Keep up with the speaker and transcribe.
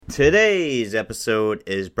Today's episode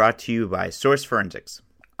is brought to you by Source Forensics.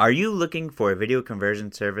 Are you looking for a video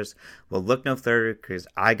conversion service? Well, look no further because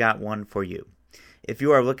I got one for you. If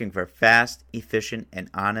you are looking for fast, efficient, and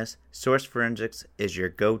honest, Source Forensics is your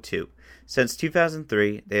go-to. Since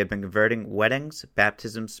 2003, they have been converting weddings,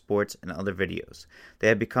 baptisms, sports, and other videos. They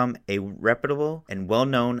have become a reputable and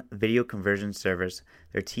well-known video conversion service.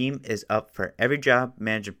 Their team is up for every job,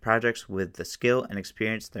 managing projects with the skill and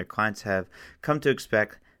experience their clients have come to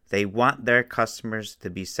expect. They want their customers to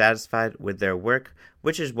be satisfied with their work,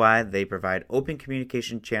 which is why they provide open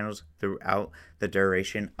communication channels throughout the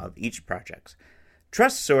duration of each project.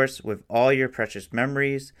 Trust Source with all your precious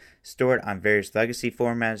memories stored on various legacy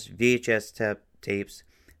formats, VHS tapes,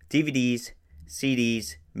 DVDs,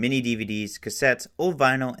 CDs, mini DVDs, cassettes, old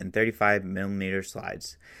vinyl, and 35mm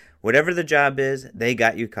slides. Whatever the job is, they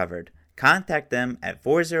got you covered. Contact them at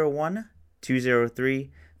 401-203-5019.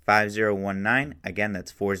 Again,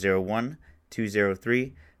 that's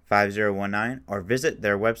 401-203-5019, or visit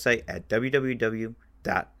their website at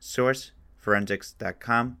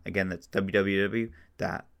www.sourceforensics.com. Again, that's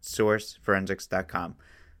www.sourceforensics.com.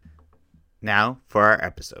 Now for our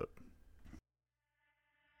episode.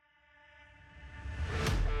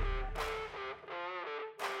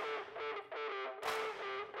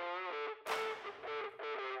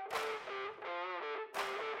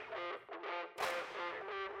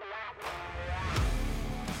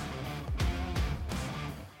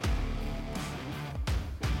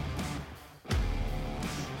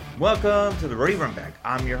 Welcome to the Rody Runback.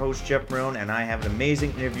 I'm your host, Jeff Marone, and I have an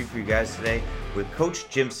amazing interview for you guys today with Coach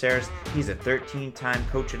Jim Psaras. He's a 13-time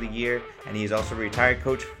Coach of the Year, and he's also a retired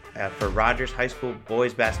coach for Rogers High School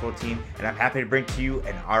boys basketball team. And I'm happy to bring to you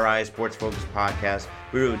an RI Sports Focus podcast.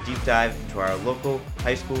 We do a deep dive into our local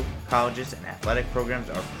high school, colleges, and athletic programs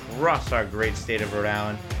across our great state of Rhode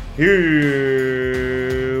Island.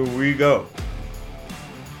 Here we go.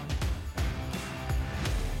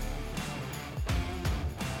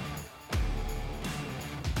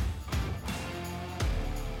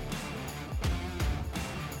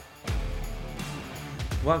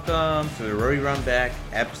 Welcome to the Rody Runback,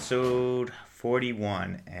 episode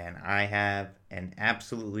 41, and I have an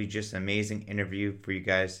absolutely just amazing interview for you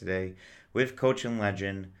guys today with coach and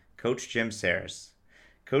legend, Coach Jim Psaras.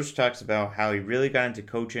 Coach talks about how he really got into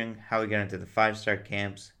coaching, how he got into the 5-star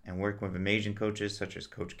camps, and working with amazing coaches such as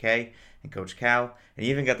Coach K and Coach Cal, and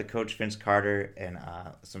he even got to coach Vince Carter and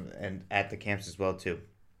at the camps as well too.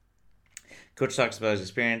 Coach talks about his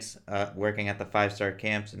experience working at the 5-star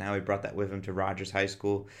camps and how he brought that with him to Rogers High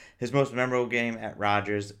School, his most memorable game at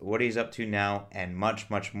Rogers, what he's up to now, and much,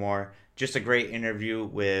 much more. Just a great interview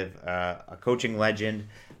with a coaching legend,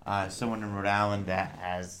 someone in Rhode Island that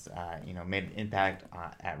has made an impact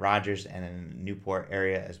at Rogers and in the Newport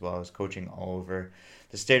area, as well as coaching all over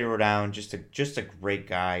the state of Rhode Island. Just a great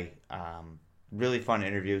guy. Really fun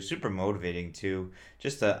interview, super motivating too.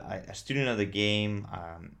 Just a student of the game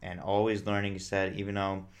and always learning, he said, even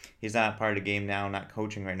though he's not part of the game now, not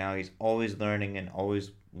coaching right now, he's always learning and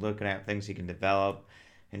always looking at things he can develop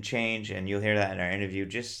and change, and you'll hear that in our interview.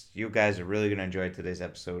 Just, you guys are really going to enjoy today's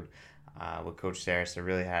episode with Coach Psaras. I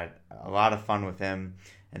really had a lot of fun with him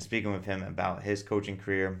and speaking with him about his coaching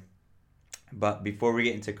career. But before we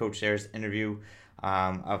get into Coach Psaras' interview,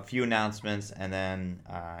 a few announcements, and then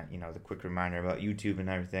the quick reminder about YouTube and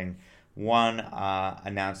everything. One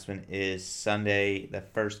announcement is Sunday, the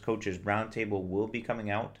first Coaches Roundtable will be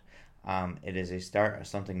coming out. It is a start of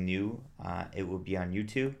something new. It will be on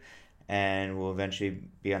YouTube, and will eventually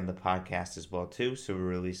be on the podcast as well too. So we'll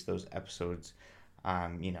release those episodes,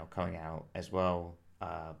 coming out as well.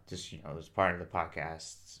 As part of the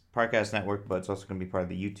podcast network, but it's also going to be part of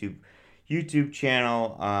the YouTube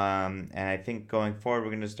channel, and I think going forward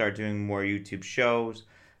we're going to start doing more YouTube shows.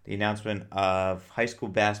 The announcement of high school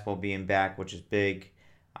basketball being back, which is big.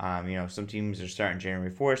 Some teams are starting January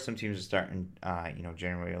 4th, some teams are starting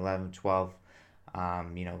January 11th, 12th.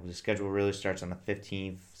 The schedule really starts on the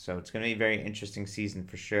 15th, so it's going to be a very interesting season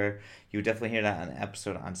for sure. You'll definitely hear that on an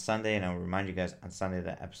episode on Sunday, and I'll remind you guys on Sunday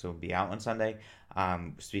that episode will be out on Sunday.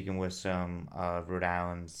 Speaking with some of Rhode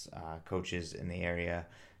Island's coaches in the area.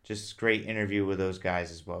 Just great interview with those guys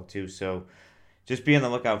as well too. So just be on the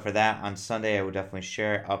lookout for that on Sunday. I will definitely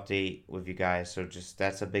share update with you guys. So just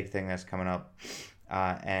that's a big thing that's coming up.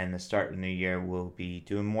 And the start of the new year, we'll be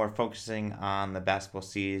doing more focusing on the basketball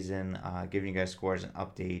season, giving you guys scores and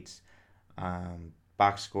updates,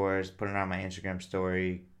 box scores, putting it on my Instagram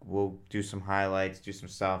story. We'll do some highlights, do some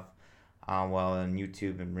stuff on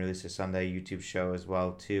YouTube, and release a Sunday YouTube show as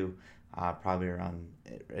well too. Probably around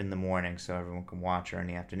in the morning so everyone can watch, or in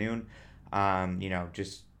the afternoon.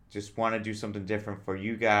 Just just want to do something different for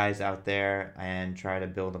you guys out there and try to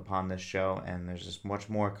build upon this show. And there's just much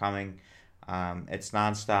more coming. It's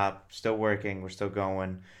nonstop, still working. We're still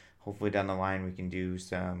going. Hopefully down the line we can do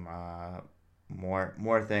some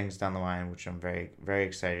more things down the line, which I'm very very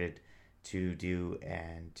excited to do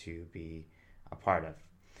and to be a part of.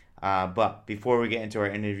 But before we get into our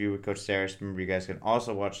interview with Coach Psaras, remember you guys can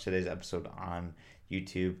also watch today's episode on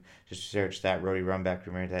YouTube. Just search that Rody Runback.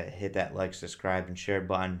 Remember to hit that like, subscribe, and share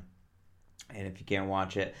button. And if you can't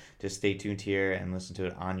watch it, just stay tuned here and listen to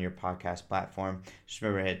it on your podcast platform. Just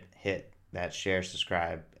remember to hit that share,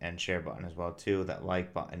 subscribe, and share button as well too. That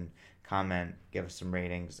like button, comment, give us some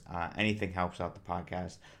ratings. Anything helps out the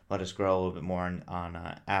podcast. Let us grow a little bit more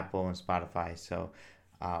on Apple and Spotify. So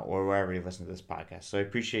or wherever you listen to this podcast. So I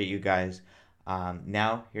appreciate you guys.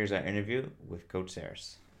 Now, here's our interview with Coach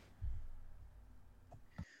Psaras.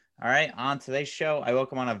 All right, on today's show, I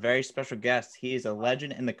welcome on a very special guest. He is a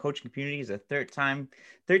legend in the coaching community. He's a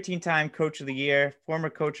 13-time Coach of the Year,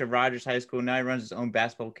 former coach of Rogers High School. Now he runs his own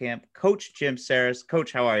basketball camp. Coach Jim Psaras.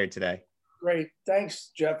 Coach, how are you today? Great.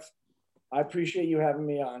 Thanks, Jeff. I appreciate you having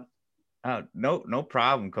me on. Oh, no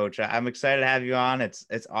problem, Coach. I'm excited to have you on. It's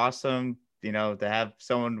awesome, to have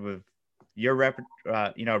someone with your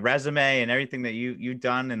resume and everything that you've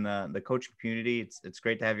done in the coaching community. It's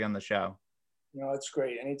great to have you on the show. It's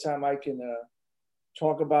great. Anytime I can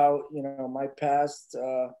talk about, my past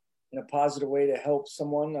in a positive way to help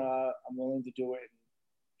someone, I'm willing to do it and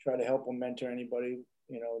try to help or mentor anybody,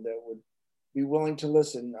 that would be willing to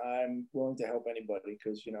listen. I'm willing to help anybody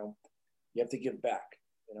because, you have to give back,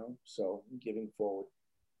 so giving forward.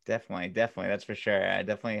 Definitely. That's for sure. It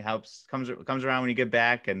definitely comes around when you get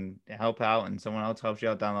back and help out and someone else helps you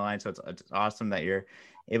out down the line. So it's awesome that you're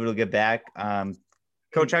able to get back.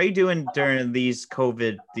 Coach, how are you doing during these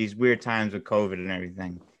weird times with COVID and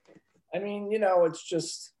everything? I mean, it's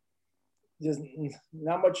just there's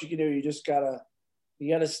not much you can do. You just gotta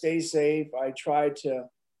stay safe. I try to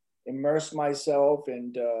immerse myself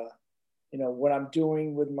and, what I'm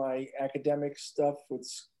doing with my academic stuff with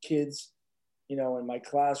kids, in my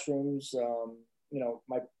classrooms,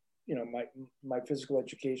 my physical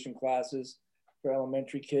education classes for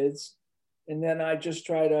elementary kids. And then I just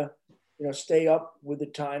try to, stay up with the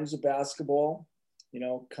times of basketball,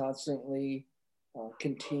 constantly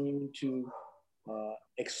continue to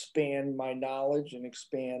expand my knowledge and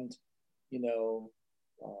expand,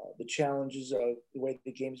 the challenges of the way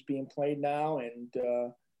the game's being played now, and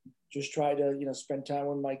just try to, spend time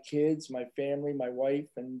with my kids, my family, my wife,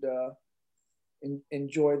 and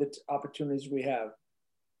enjoy the opportunities we have.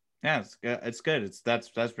 Yeah, it's good.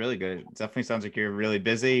 That's really good. It definitely sounds like you're really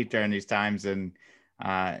busy during these times, and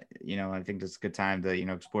I think it's a good time to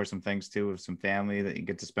explore some things too with some family that you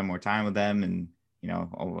get to spend more time with them, and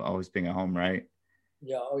always being at home, right?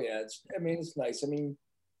 Yeah. Oh yeah. It's nice.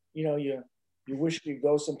 You wish you could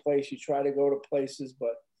go someplace. You try to go to places,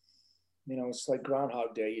 but it's like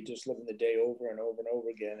Groundhog Day. You just living the day over and over and over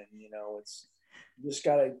again, and it's you just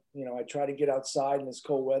gotta. I try to get outside in this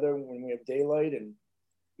cold weather when we have daylight and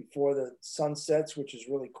before the sun sets, which is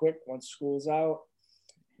really quick once school's out,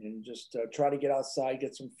 and just try to get outside,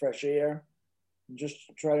 get some fresh air, and just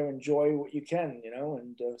try to enjoy what you can,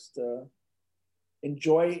 and just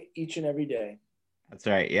enjoy each and every day. That's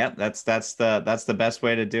right. Yep. That's the best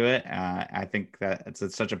way to do it. I think that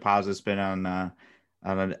it's such a positive spin on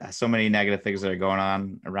so many negative things that are going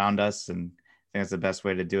on around us, and I think that's the best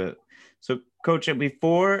way to do it. So, Coach,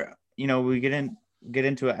 before we get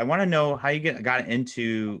into it, I want to know how you got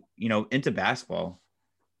into basketball.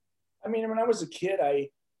 I mean, when I was a kid, I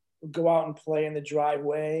would go out and play in the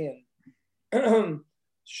driveway and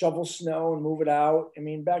shovel snow and move it out. I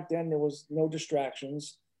mean, back then there was no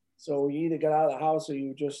distractions. So you either got out of the house or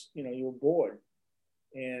you just, you were bored.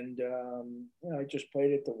 And, I just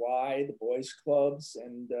played at the Y, the boys clubs,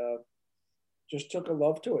 and just took a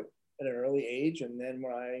love to it at an early age. And then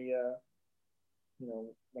when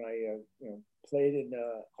I played in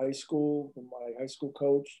high school with my high school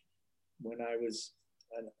coach, when I was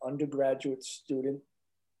an undergraduate student,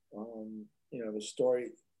 the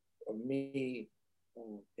story of me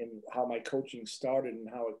and how my coaching started and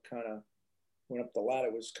how it kind of went up the ladder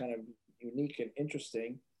was kind of unique and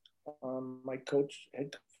interesting. My coach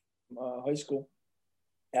had high school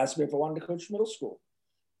asked me if I wanted to coach middle school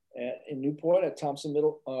in Newport at Thompson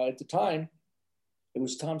Middle. At the time, it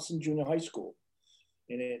was Thompson Junior High School,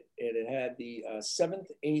 and it had the 7th,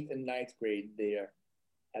 8th, and 9th grade there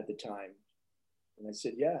at the time. And I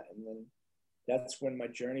said, yeah, and then that's when my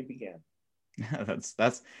journey began. That's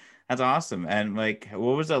awesome. And like,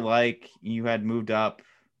 what was it like? You had moved up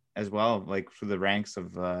as well, like through the ranks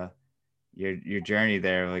of your journey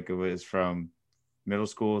there. Like it was from middle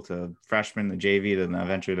school to freshman to JV to then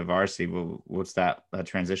eventually to varsity. What's that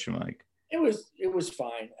transition like? It was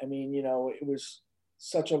fine. I mean, it was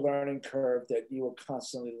such a learning curve that you were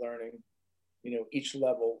constantly learning, each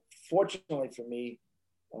level. Fortunately for me,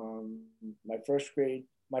 my first grade,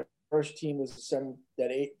 my first team was the seventh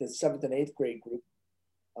and eighth grade group,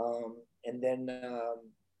 and then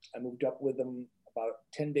I moved up with them about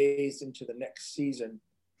 10 days into the next season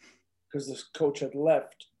because this coach had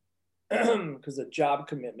left because of job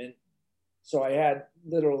commitment. So I had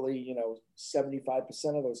literally,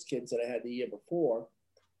 75% of those kids that I had the year before,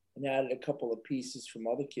 and added a couple of pieces from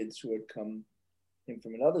other kids who had come in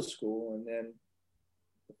from another school. And then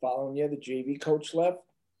the following year, the JV coach left,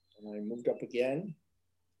 and I moved up again.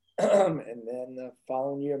 And then the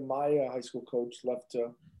following year, my high school coach left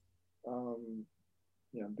to,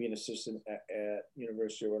 be an assistant at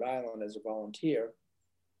University of Rhode Island as a volunteer.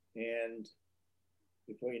 And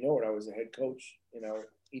before you know it, I was a head coach.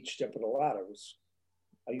 Each step of the ladder was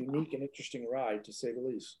a unique and interesting ride, to say the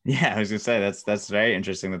least. Yeah, I was gonna say that's very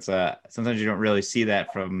interesting. That's sometimes you don't really see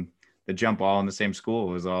that from the jump all in the same school.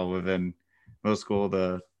 It was all within middle school,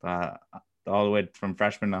 the all the way from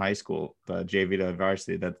freshman to high school, the JV to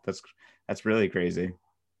varsity. That's really crazy.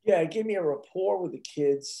 Yeah, it gave me a rapport with the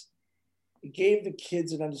kids. It gave the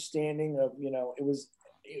kids an understanding of,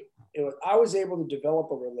 I was able to develop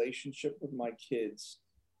a relationship with my kids.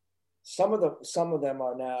 Some of them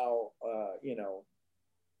are now,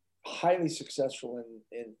 highly successful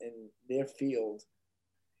in their field,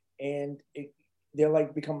 and they're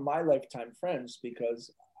like become my lifetime friends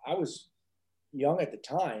because I was young at the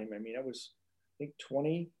time. I mean, I was, I think,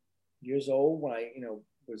 20 years old when I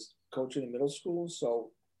was coaching in middle school. So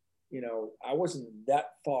I wasn't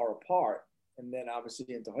that far apart. And then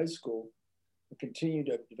obviously into high school, I continued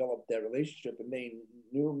to develop that relationship, and they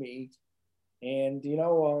knew me, and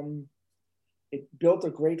it built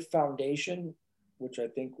a great foundation, which I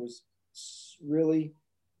think was really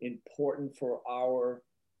important for our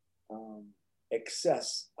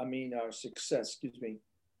our success,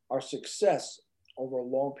 our success over a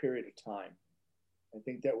long period of time. I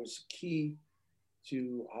think that was key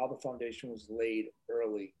to how the foundation was laid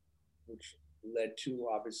early, which led to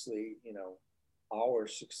obviously, our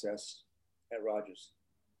success at Rogers.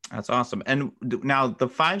 That's awesome. And now the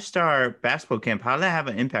 5-star basketball camp, how did that have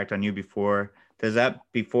an impact on you before? Does that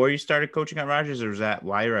before you started coaching at Rogers, or was that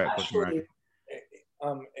while you were at coaching Actually,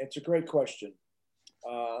 Rogers? it's a great question.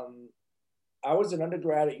 Um, I was an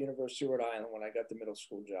undergrad at University of Rhode Island when I got the middle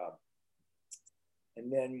school job,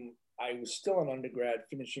 and then I was still an undergrad,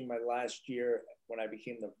 finishing my last year when I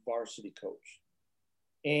became the varsity coach.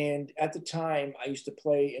 And at the time, I used to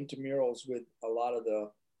play intramurals with a lot of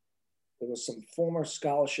there was some former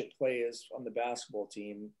scholarship players on the basketball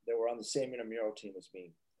team that were on the same intramural team as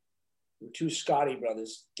me. There were two Scotty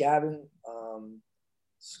brothers, Gavin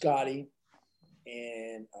Scotty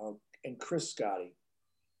and Chris Scotty.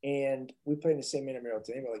 And we played in the same intramural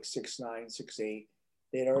team. They were like 6'9", 6'8".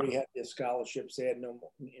 They had already had their scholarships. They had no,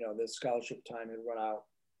 their scholarship time had run out.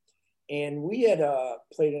 And we had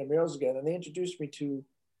played intramurals together, and they introduced me to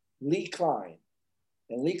Lee Klein.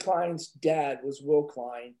 And Lee Klein's dad was Will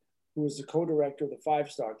Klein, who was the co-director of the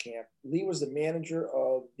 5-star camp. Lee was the manager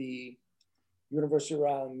of the University of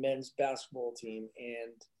Rhode Island men's basketball team.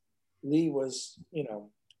 And Lee was,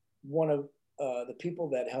 one of the people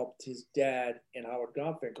that helped his dad and Howard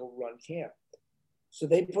Garfinkel run camp. So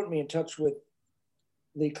they put me in touch with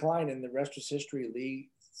Lee Klein, and the rest was history. Lee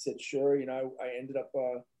said, sure. I ended up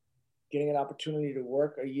getting an opportunity to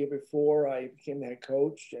work a year before I became the head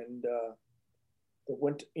coach. And it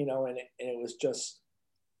went, and it was just,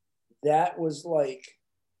 that was like,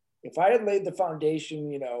 if I had laid the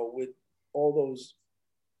foundation, with all those,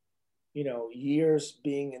 years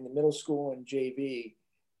being in the middle school and JV,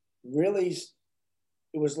 really,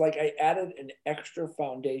 it was like I added an extra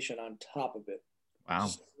foundation on top of it to Wow,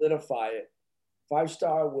 solidify it.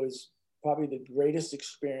 5-star was probably the greatest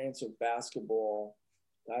experience of basketball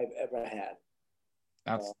I've ever had.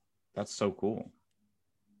 that's Uh, that's so cool.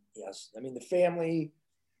 yes, I mean the family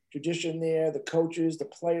tradition there, the coaches, the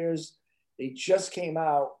players, they just came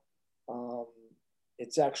out. Um,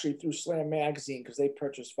 it's actually through Slam Magazine because they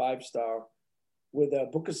purchased 5-star with a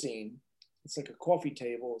bookazine. It's like a coffee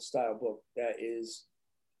table style book that is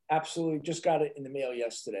absolutely, just got it in the mail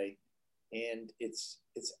yesterday, and it's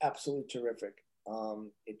absolutely terrific.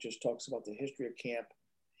 It just talks about the history of camp,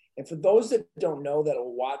 and for those that don't know,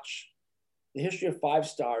 that'll watch, the history of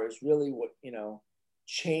 5-star is really what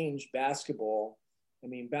changed basketball. I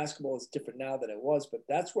mean, basketball is different now than it was, but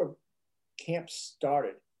that's where camp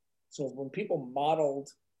started. So when people modeled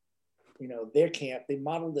their camp. They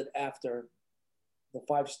modeled it after the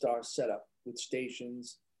five-star setup with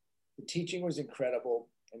stations. The teaching was incredible.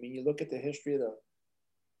 I mean, you look at the history of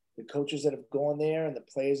the coaches that have gone there and the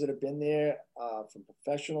players that have been there, from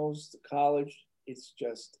professionals to college. It's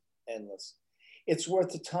just endless. It's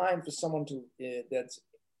worth the time for someone that's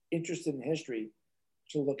interested in history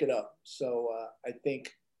to look it up. So I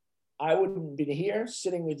think I wouldn't be here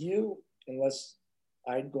sitting with you unless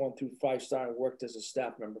I'd gone through five-star and worked as a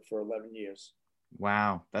staff member for 11 years.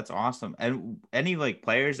 Wow, that's awesome. And any like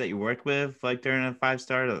players that you worked with like during a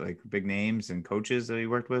five-star, like big names and coaches that you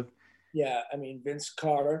worked with? Yeah, I mean, Vince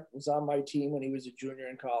Carter was on my team when he was a junior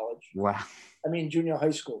in college. Wow. I mean, junior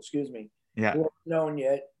high school, excuse me. Yeah. He wasn't known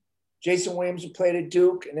yet. Jason Williams, who played at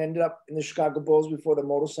Duke and ended up in the Chicago Bulls before the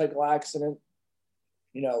motorcycle accident.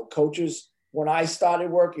 Coaches, when I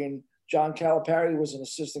started working, John Calipari was an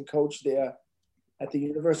assistant coach there at the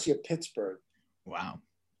University of Pittsburgh. Wow.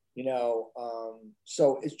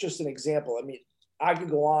 So it's just an example. I mean, I could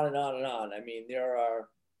go on and on and on. I mean, there are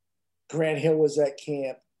Grant Hill was at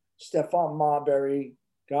camp, Stephon Marbury,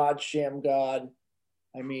 God Shamgod.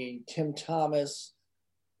 I mean, Tim Thomas.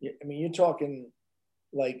 I mean, you're talking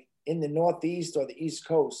like in the Northeast or the East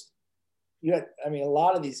Coast. A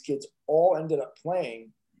lot of these kids all ended up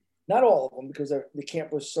playing. Not all of them, because the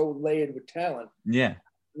camp was so layered with talent. Yeah.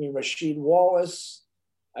 I mean, Rasheed Wallace.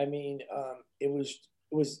 I mean, it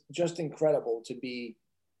was just incredible to be,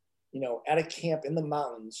 at a camp in the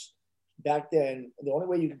mountains. Back then, the only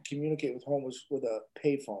way you could communicate with home was with a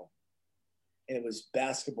payphone. And it was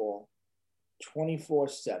basketball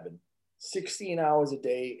 24/7, 16 hours a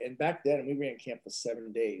day. And back then, we ran camp for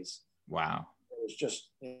 7 days. Wow. It was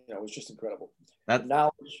just incredible. That the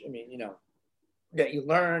knowledge, that you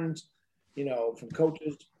learned, from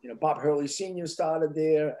coaches. Bob Hurley Sr. started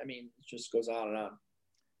there. I mean, it just goes on and on.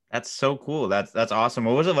 That's so cool. That's awesome.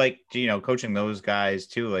 What was it like, coaching those guys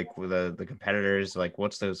too? Like with the competitors, like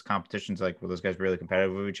what's those competitions like? Were those guys really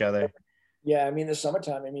competitive with each other? Yeah, I mean, the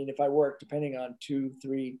summertime. I mean, if I work, depending on 2,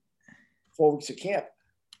 3, 4 weeks of camp,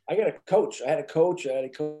 I got a coach. I had to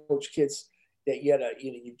coach kids that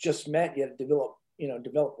you just met. You had to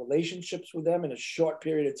develop relationships with them in a short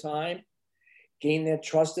period of time, gain their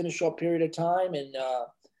trust in a short period of time, and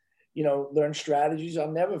learn strategies.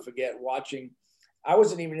 I'll never forget watching. I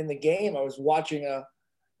wasn't even in the game. I was watching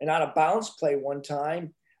an out of bounds play one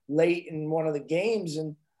time late in one of the games,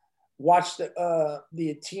 and watched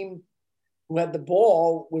the team who had the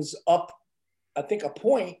ball was up, I think, a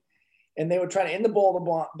point, and they were trying to end the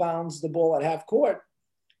ball bounds the ball at half court,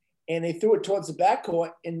 and they threw it towards the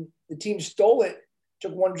backcourt, and the team stole it,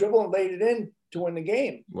 took one dribble and laid it in to win the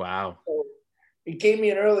game. Wow. So it gave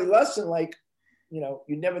me an early lesson, like, you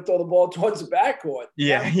never throw the ball towards the backcourt.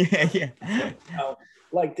 Yeah.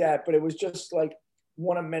 Like that. But it was just like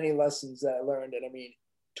one of many lessons that I learned. And I mean,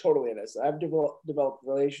 totally honest. I've developed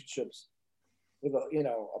relationships with,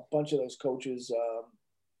 a bunch of those coaches.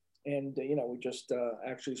 We just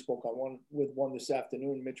actually spoke with one this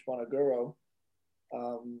afternoon, Mitch Bonaguro.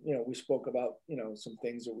 We spoke about, some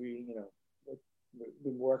things that we've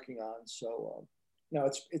been working on. So,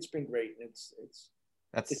 it's been great. It's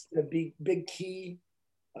a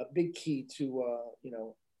big key to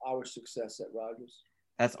our success at Rogers.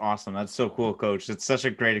 That's awesome. That's so cool, Coach. It's such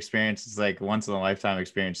a great experience. It's like once in a lifetime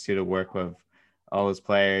experience too, to work with all those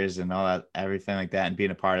players and all that, everything like that, and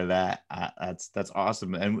being a part of that. That's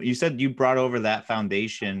awesome. And you said you brought over that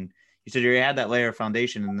foundation. You said you had that layer of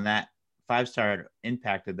foundation, and that five-star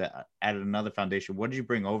impacted that, added another foundation. What did you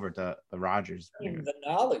bring over to the Rogers? The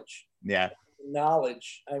knowledge. Yeah.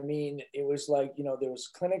 Knowledge. I mean, it was like, there was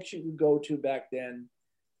clinics you could go to back then.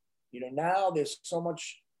 Now there's so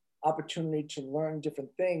much opportunity to learn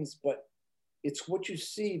different things, but it's what you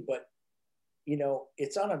see, but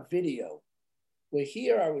it's on a video. Where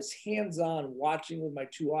here I was hands-on watching with my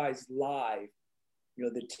 2 eyes live,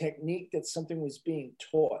 the technique that something was being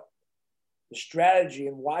taught, the strategy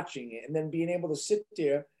and watching it, and then being able to sit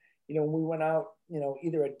there, when we went out,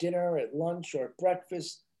 either at dinner, at lunch, or at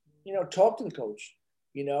breakfast, talk to the coach,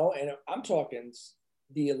 and I'm talking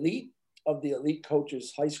the elite of the elite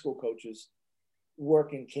coaches, high school coaches,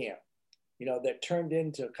 work in camp, that turned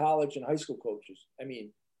into college and high school coaches. I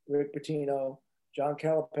mean, Rick Pitino, John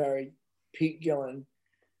Calipari, Pete Gillen,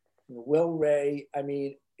 Will Ray. I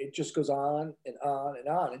mean, it just goes on and on and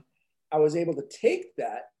on. And I was able to take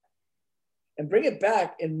that and bring it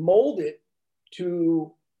back and mold it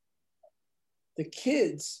to the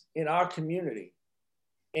kids in our community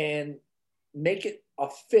and make it a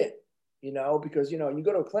fit, because, you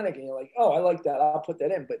go to a clinic and you're like, oh, I like that, I'll put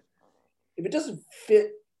that in. But if it doesn't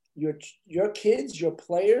fit your kids, your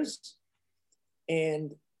players,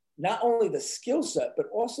 and not only the skill set, but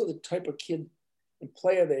also the type of kid and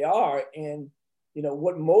player they are, and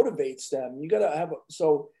what motivates them. You got to have.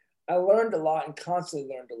 So I learned a lot and constantly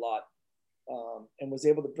learned a lot, and was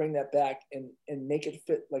able to bring that back and make it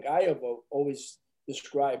fit. Like I have always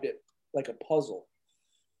described it like a puzzle.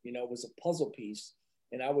 It was a puzzle piece,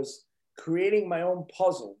 and I was creating my own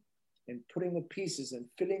puzzle and putting the pieces and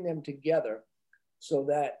fitting them together so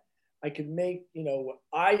that I could make, what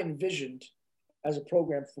I envisioned as a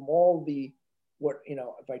program from all the,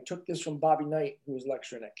 if I took this from Bobby Knight, who was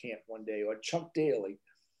lecturing at camp one day, or Chuck Daly,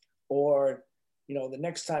 or, the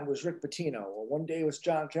next time was Rick Pitino, or one day it was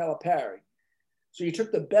John Calipari. So you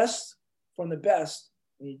took the best from the best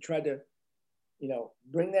and you tried to,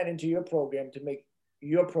 bring that into your program to make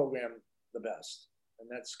your program the best. And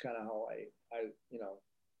that's kind of how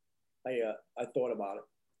I thought about it.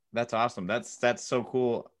 That's awesome. That's so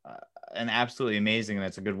cool, and absolutely amazing. And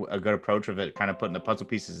that's a good approach of it, kind of putting the puzzle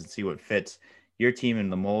pieces and see what fits your team in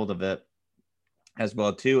the mold of it as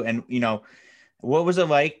well too. And what was it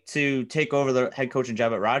like to take over the head coaching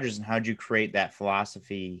job at Rogers, and how did you create that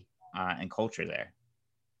philosophy and culture there?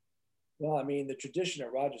 Well, I mean, the tradition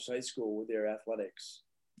at Rogers High School with their athletics.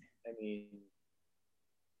 I mean,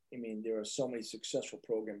 there are so many successful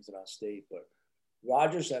programs in our state, but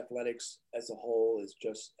Rogers Athletics as a whole is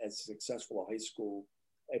just as successful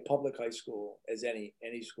a public high school as any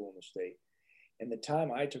school in the state. And the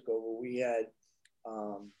time I took over, we had,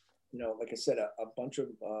 like I said, a bunch of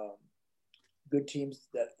good teams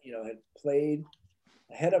that, had played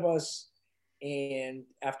ahead of us. And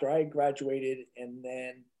after I graduated, and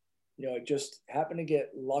then, I just happened to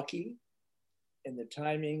get lucky, and the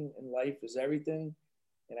timing in life is everything.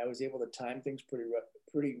 And I was able to time things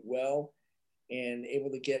pretty well, and able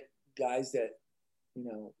to get guys that,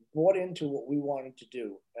 bought into what we wanted to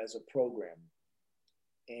do as a program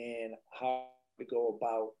and how to go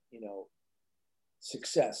about,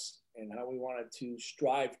 success, and how we wanted to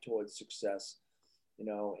strive towards success,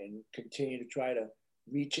 and continue to try to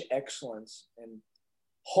reach excellence, and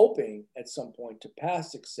hoping at some point to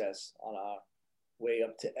pass success on our way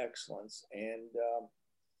up to excellence. And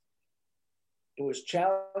it was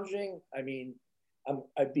challenging. I mean,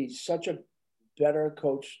 I'd be such a better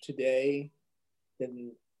coach today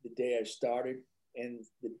than the day I started, and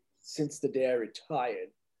since the day I retired.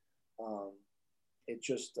 It's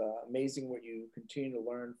just amazing what you continue to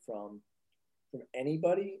learn from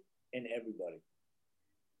anybody and everybody.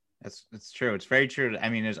 It's true. It's very true. I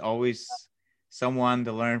mean, there's always someone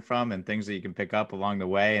to learn from and things that you can pick up along the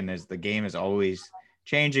way. And the game is always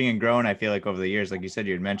changing and growing. I feel like over the years, like you said,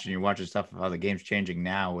 you had mentioned you're watching stuff of how the game's changing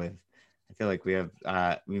now. I feel like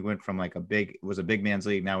we went from like a big man's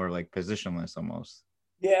league. Now we're like positionless almost.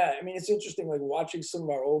 Yeah. I mean, it's interesting, like watching some of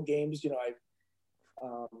our old games,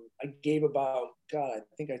 I gave about, God, I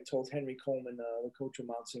think I told Henry Coleman, the coach of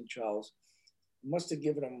Mount St. Charles, must have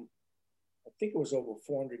given him, I think it was over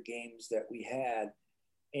 400 games that we had.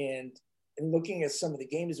 And looking at some of the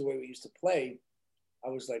games the way we used to play, I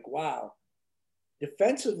was like, wow.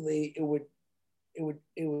 Defensively, it would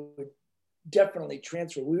definitely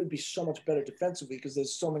transfer. We would be so much better defensively because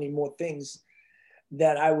there's so many more things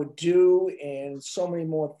that I would do and so many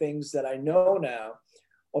more things that I know now.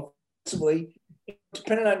 Offensively,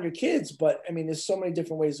 depending on your kids, but I mean, there's so many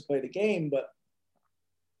different ways to play the game, but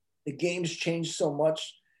the game's changed so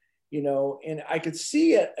much, and I could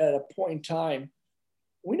see at a point in time,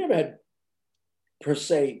 we never had per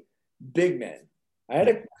se big men. I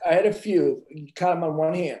had a few, you count them on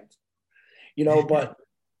one hand, but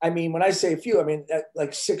I mean, when I say a few, I mean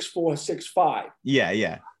like 6'4", 6'5".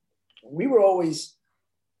 Yeah. We were always,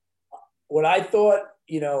 what I thought,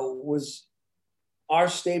 was our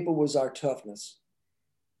staple was our toughness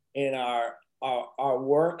and our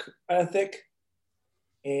work ethic,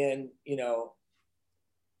 and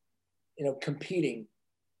competing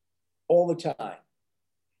all the time,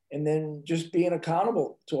 and then just being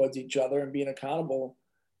accountable towards each other and being accountable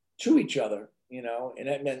to each other, and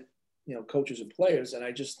that meant coaches and players. And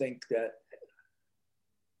I just think that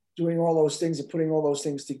doing all those things and putting all those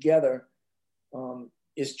things together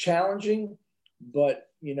is challenging, but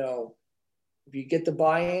if you get the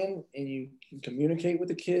buy-in and you can communicate with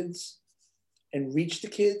the kids and reach the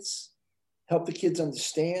kids, help the kids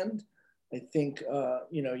understand, I think,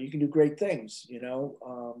 you can do great things,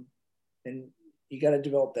 and you got to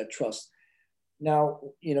develop that trust. Now,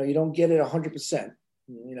 you don't get it 100%.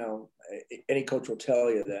 Any coach will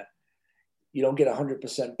tell you that you don't get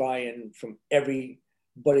 100% buy-in from everybody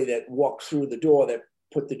that walks through the door that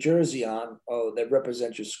put the jersey on or that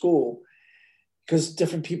represents your school, because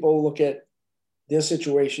different people look at their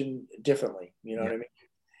situation differently. You know what I mean?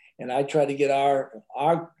 And I try to get our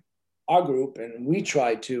our group, and we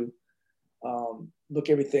tried to look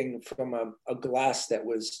everything from a glass that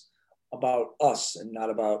was about us and not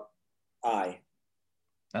about I.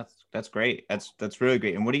 That's great. That's really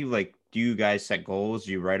great. And what do you like? Do you guys set goals?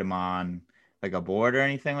 Do you write them on like a board or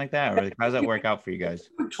anything like that? Or like, how does that work out for you guys?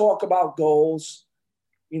 We talk about goals,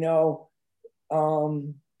 you know,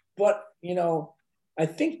 but I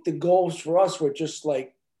think the goals for us were just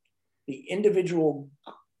like the individual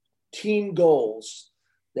team goals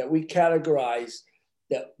that we categorized,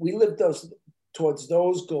 that we lived those towards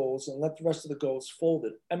those goals and let the rest of the goals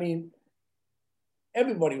folded. I mean,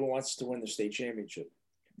 everybody wants to win the state championship.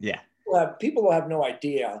 Yeah. People have no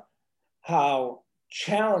idea how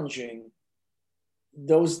challenging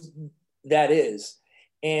those that is,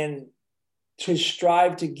 and to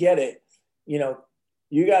strive to get it,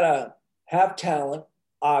 you gotta have talent,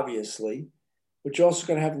 obviously, but you're also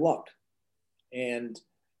gonna have luck. And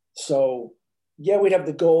so, yeah, we'd have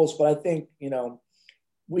the goals, but I think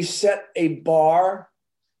we set a bar,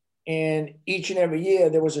 and each and every year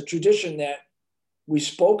there was a tradition that we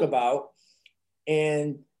spoke about,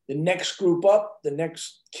 and the next group up, the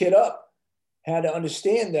next kid up, had to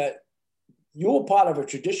understand that you were part of a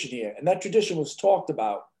tradition here, and that tradition was talked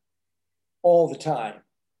about all the time.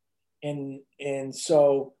 And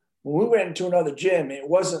so when we went into another gym, it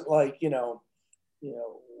wasn't like we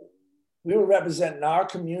were representing our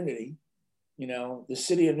community, the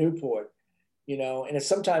city of Newport, and it's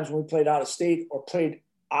sometimes when we played out of state or played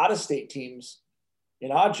out of state teams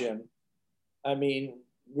in our gym, I mean,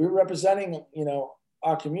 we were representing,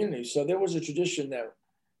 our community. So there was a tradition that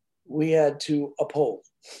we had to uphold.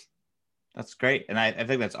 That's great. And I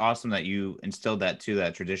think that's awesome that you instilled that too,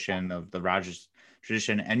 that tradition of the Rogers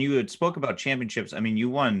tradition. And you had spoke about championships. I mean, you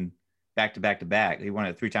won back to back to back. You won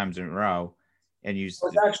it 3 times in a row. And you It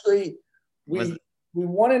was actually we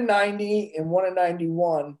won in 90 and won in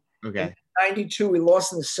 91. Okay. In 92, we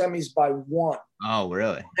lost in the semis by 1. Oh,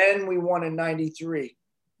 really? Then we won in 93.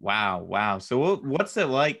 Wow. So what's it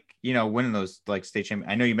like, winning those like state champion?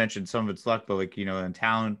 I know you mentioned some of it's luck, but like, and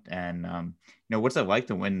talent and, what's it like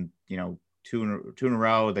to win, two in a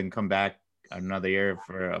row, then come back another year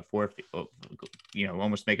for a fourth,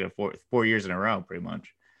 almost make it a 4 years in a row, pretty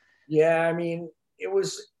much. Yeah. I mean, it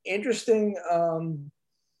was interesting.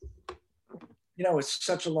 It's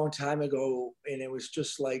such a long time ago, and it was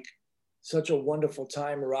just like such a wonderful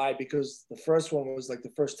time ride, because the first one was like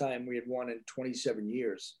the first time we had won in 27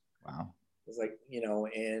 years. Wow. It was like,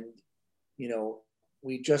 and,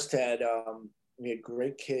 we just had, we had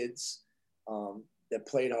great kids that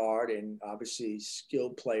played hard and obviously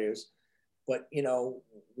skilled players, but,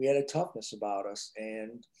 we had a toughness about us,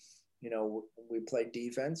 and, we played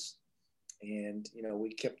defense, and,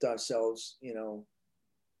 we kept ourselves,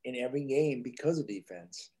 in every game because of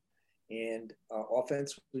defense. And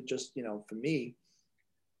offense would just, for me,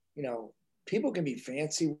 people can be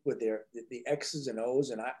fancy with the X's and O's,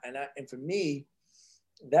 and for me,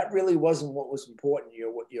 that really wasn't what was important.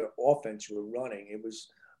 What your offense you were running. It was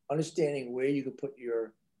understanding where you could put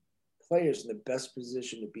your players in the best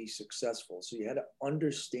position to be successful. So you had to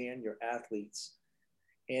understand your athletes,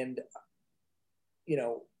 and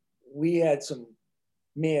we had some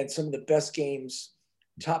of the best games,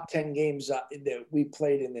 top 10 games that we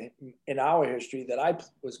played in our history that I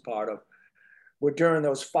was part of were during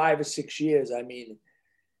those 5 or 6 years. I mean,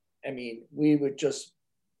 we would just,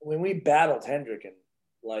 when we battled Hendricken,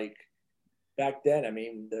 like back then, I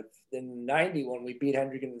mean, in 90 when we beat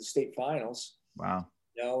Hendricken in the state finals. Wow.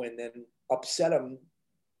 And then upset them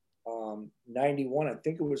 91. I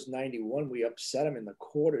think it was 91. We upset them in the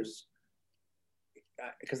quarters,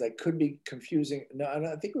 because I could be confusing. No,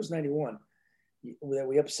 I think it was 91.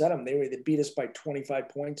 We upset them. They beat us by 25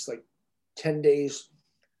 points like 10 days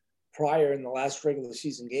prior in the last regular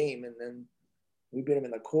season game, and then we beat them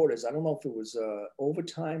in the quarters. I don't know if it was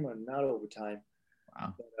overtime or not overtime.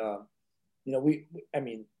 Wow. But,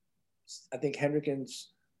 I think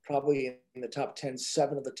Hendricken's probably in the top 10.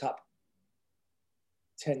 7 of the top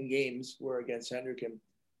 10 games were against Hendricken.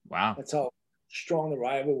 Wow. That's how strong the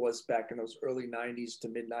rival was back in those early 90s to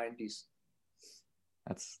mid 90s.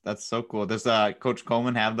 That's so cool. Does Coach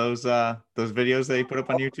Coleman have those videos that he put up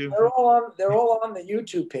on YouTube? They're all on the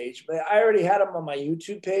YouTube page, but I already had them on my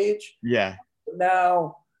YouTube page. Yeah.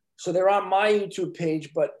 Now, so they're on my YouTube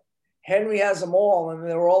page, but Henry has them all, and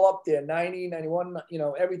they're all up there, 90, 91,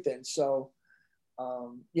 everything. So,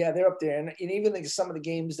 they're up there. And even like some of the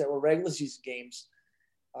games that were regular season games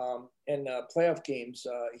and playoff games,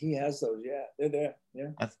 he has those. Yeah, they're there.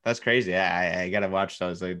 Yeah. That's crazy. I got to watch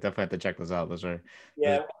those. I definitely have to check those out. Those are.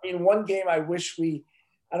 Yeah. I mean, one game I wish we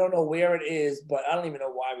I don't know where it is, but I don't even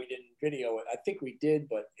know why we didn't video it. I think we did,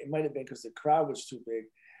 but it might have been because the crowd was too big.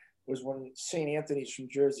 Was when St. Anthony's from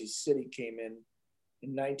Jersey City came in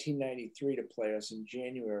 1993 to play us in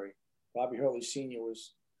January. Bobby Hurley Sr.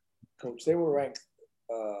 was coach. They were ranked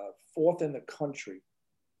fourth in the country,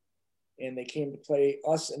 and they came to play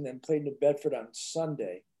us and then played New Bedford on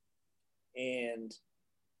Sunday. And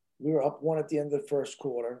we were up one at the end of the first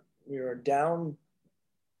quarter. We were down,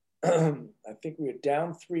 I think we were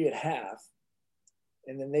down 3 at half.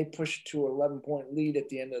 And then they pushed to an 11-point lead at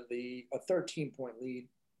the end of a 13-point lead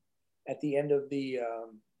at the end of the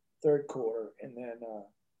third quarter. And then I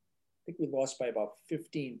think we lost by about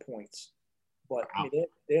 15 points. But I mean,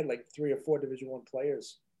 they had like 3 or 4 Division I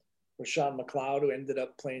players. Rashawn McLeod, who ended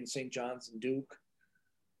up playing St. John's and Duke.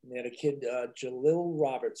 And they had a kid, Jalil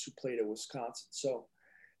Roberts, who played at Wisconsin. So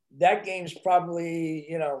that game's probably,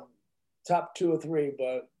 top 2 or 3.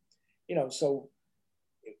 But, so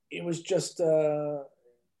it was just it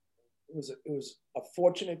was a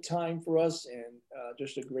fortunate time for us and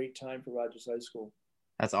just a great time for Rogers High School.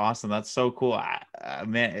 That's awesome. That's so cool.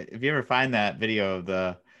 Man, if you ever find that video of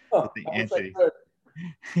the Anthony.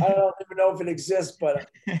 I don't even know if it exists, but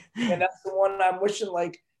and that's the one I'm wishing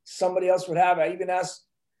like somebody else would have.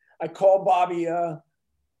 I called Bobby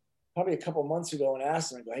probably a couple months ago and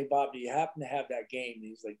asked him, I go, hey, Bob, do you happen to have that game? And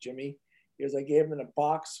he's like, Jimmy, he was like, gave him in a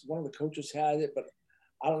box. One of the coaches had it, but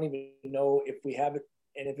I don't even know if we have it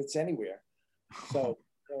and if it's anywhere. So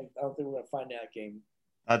I don't think we're going to find that game.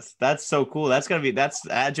 That's so cool.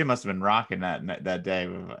 That Jim must have been rocking that day.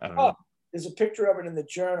 There's a picture of it in the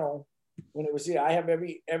journal when it was here. I have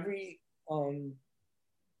every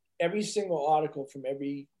single article from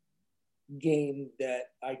every game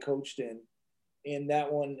that I coached in. And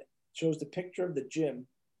that one shows the picture of the gym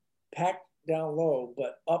packed down low,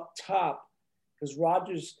 but up top, because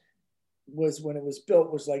Rogers was, when it was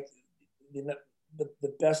built, was like the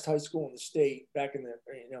best high school in the state back in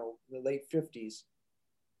the late 50s.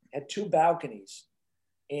 Had 2 balconies,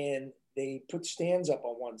 and they put stands up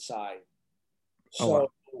on one side.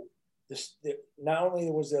 So not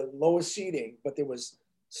only was there lower seating, but there was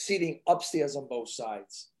seating upstairs on both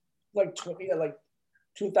sides. Like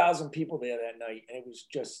 2,000 people there that night, and it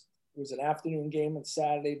was an afternoon game on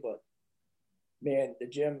Saturday. But man, the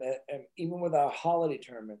gym, and even with our holiday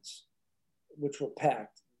tournaments, which were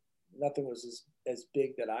packed, nothing was as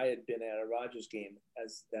big that I had been at a Rogers game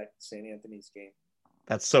as that St. Anthony's game.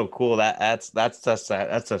 That's so cool. That's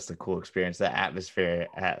just a cool experience. That atmosphere.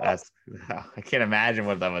 I can't imagine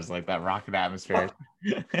what that was like. That rocket atmosphere.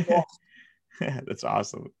 That's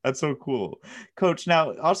awesome. That's so cool, Coach.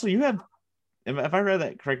 Now, also, you have, if I read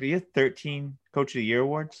that correctly, you have 13 Coach of the Year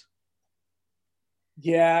awards.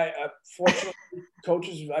 Yeah, fortunately,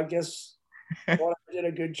 coaches, I guess, thought I did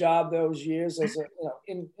a good job those years as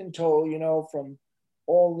in total, from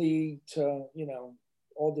all league to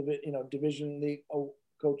all division league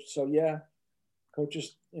coach. So yeah,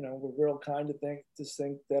 coaches were real kind to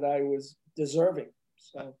think that I was deserving.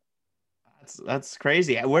 So that's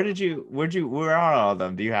crazy. Where are all of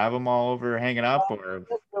them? Do you have them all over hanging up, or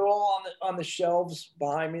they're all on the shelves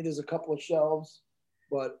behind me? There's a couple of shelves,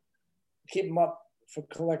 but keep them up for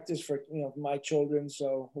collectors for my children.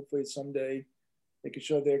 So hopefully someday they can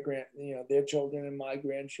show their their children and my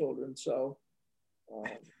grandchildren. So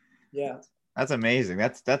yeah. That's amazing.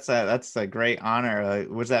 That's a great honor.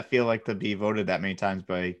 What does that feel like to be voted that many times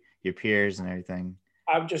by your peers and everything?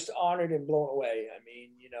 I'm just honored and blown away. I mean,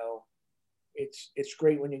 it's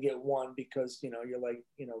great when you get one because you're like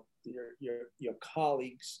your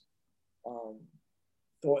colleagues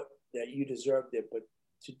thought that you deserved it, but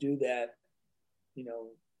to do that,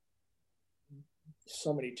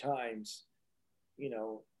 so many times,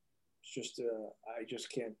 it's just I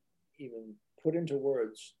just can't even put into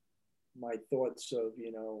words my thoughts of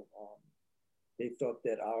they thought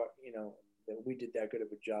that that we did that good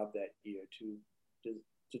of a job that year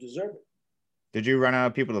to deserve it. Did you run out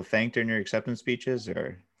of people to thank during your acceptance speeches,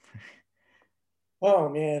 or? Oh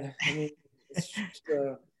man, I mean, it's just,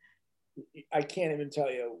 I can't even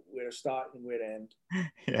tell you where to start and where to end.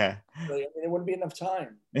 Yeah. Really, I mean, there wouldn't be enough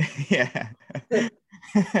time. Yeah.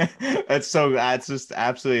 That's just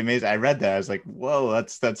absolutely amazing. I read that. I was like, whoa,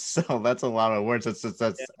 that's a lot of words.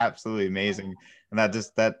 That's absolutely amazing. And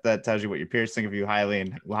that tells you what your peers think of you highly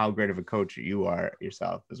and how great of a coach you are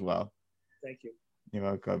yourself as well. Thank you. You're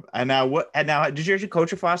welcome. And now did your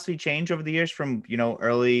coaching philosophy change over the years from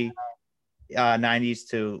early 90s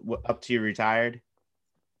to up to you retired?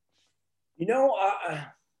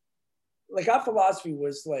 Like our philosophy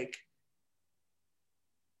was like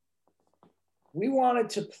we wanted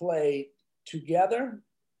to play together,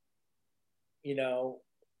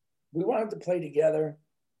 we wanted to play together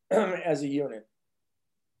as a unit.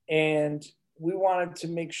 And we wanted to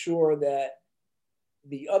make sure that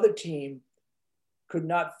the other team could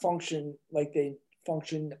not function like they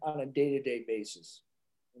function on a day-to-day basis.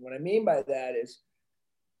 And what I mean by that is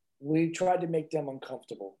we tried to make them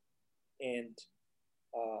uncomfortable and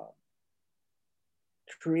uh,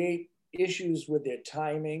 create issues with their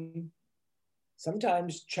timing,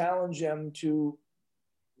 sometimes challenge them to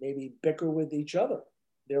maybe bicker with each other,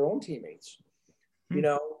 their own teammates, you Hmm.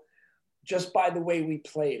 know, just by the way we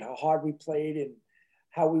played, how hard we played, and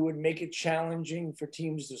how we would make it challenging for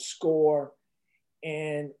teams to score.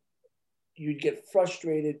 And you'd get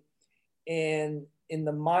frustrated. And in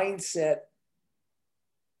the mindset,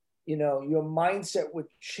 your mindset would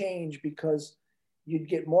change because you'd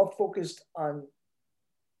get more focused on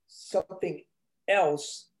something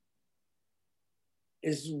else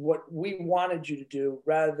is what we wanted you to do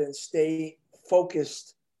rather than stay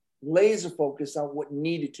focused, laser focused on what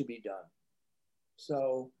needed to be done.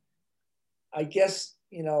 So I guess,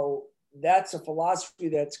 that's a philosophy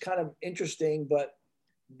that's kind of interesting, but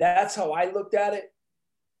that's how I looked at it.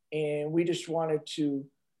 And we just wanted to,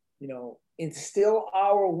 instill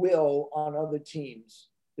our will on other teams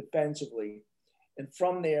defensively. And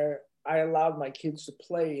from there, I allowed my kids to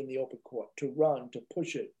play in the open court, to run, to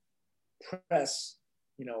push it, press,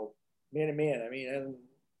 man to man. I mean, and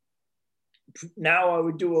now I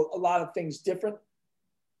would do a lot of things different,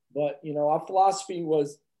 but our philosophy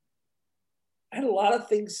was I had a lot of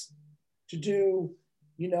things to do,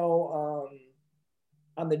 you know,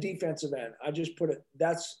 on the defensive end. I just put it.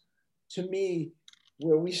 That's to me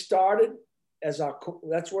where we started as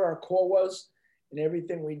that's where our core was, and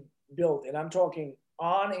everything we built. And I'm talking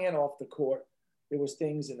on and off the court. There was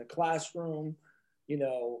things in the classroom,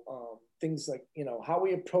 things like how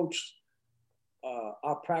we approached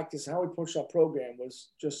our practice, how we approached our program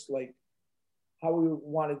was just like how we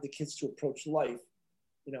wanted the kids to approach life,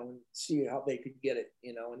 and see how they could get it,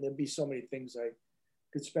 and there'd be so many things I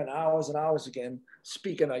could spend hours and hours again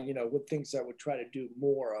speaking on, what things I would try to do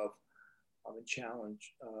more of and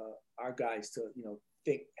challenge our guys to,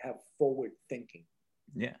 have forward thinking.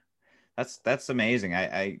 Yeah. That's amazing.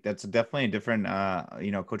 I that's definitely a different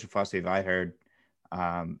coaching philosophy I heard.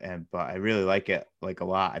 But I really like it like a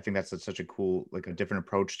lot. I think that's such a cool, like a different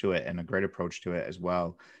approach to it and a great approach to it as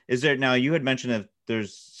well. Is there now you had mentioned if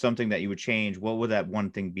there's something that you would change, what would that one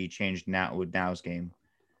thing be changed now with now's game?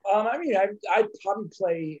 I mean, I'd probably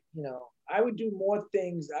play, I would do more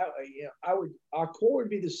things. Our core would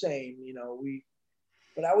be the same,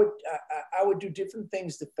 but I would do different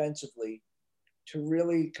things defensively to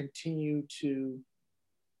really continue to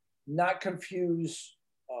not confuse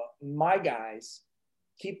my guys,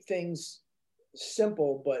 keep things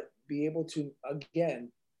simple, but be able to,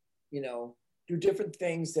 again, do different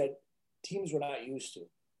things that teams were not used to.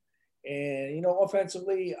 And,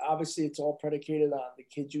 offensively, obviously, it's all predicated on the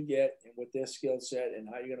kids you get and what their skill set and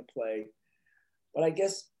how you're going to play. But I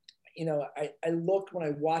guess, I look when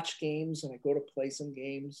I watch games and I go to play some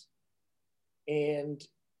games, and,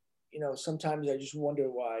 sometimes I just wonder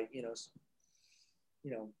why,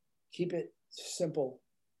 keep it simple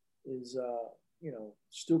is,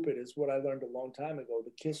 stupid is what I learned a long time ago,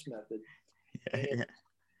 the KISS method. Yeah, And, yeah.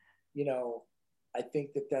 you know, I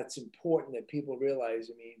think that that's important that people realize.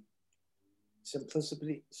 I mean,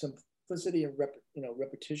 simplicity and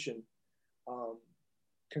repetition um,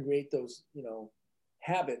 can create those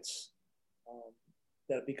habits um,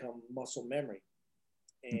 that become muscle memory,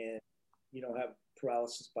 and you don't have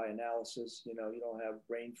paralysis by analysis. You don't have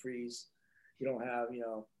brain freeze. You don't have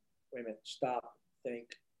wait a minute, stop, think.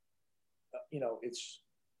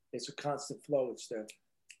 It's a constant flow. It's the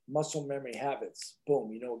muscle memory habits.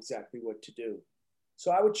 Boom, you know exactly what to do.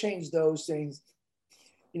 So I would change those things.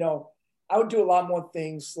 You know, I would do a lot more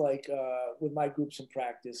things like with my groups in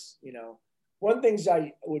practice. One of the things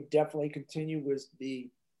I would definitely continue was the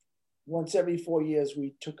once every 4 years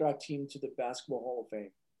we took our team to the Basketball Hall of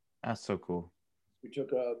Fame. That's so cool. We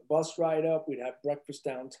took a bus ride up. We'd have breakfast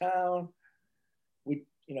downtown. We,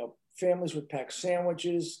 families would pack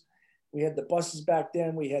sandwiches. We had the buses back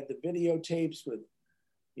then. We had the videotapes with,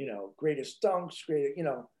 greatest dunks,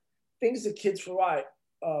 things that kids would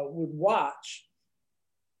watch.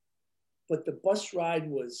 But the bus ride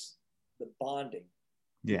was the bonding.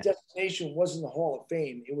 The Yeah. destination wasn't the Hall of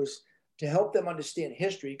Fame. It was to help them understand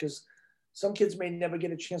history because some kids may never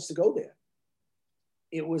get a chance to go there.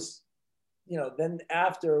 It was, then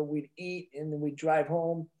after we'd eat and then we'd drive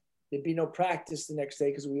home. There'd be no practice the next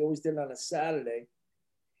day because we always did it on a Saturday.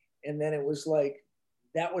 And then it was like,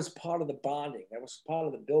 that was part of the bonding. That was part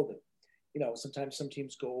of the building. sometimes some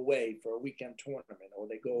teams go away for a weekend tournament or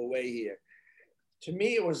they go away here. To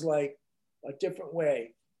me, it was like a different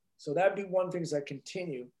way. So that'd be one thing that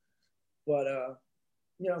continue. But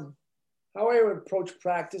how I would approach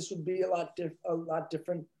practice would be a lot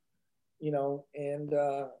different, and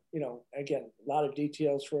again, a lot of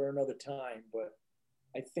details for another time. But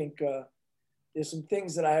I think there's some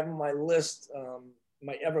things that I have on my list,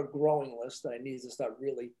 my ever growing list that I need to start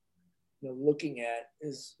really, looking at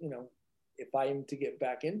is, if I am to get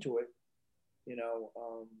back into it,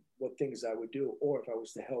 what things I would do, or if I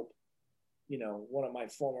was to help, one of my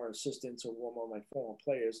former assistants or one of my former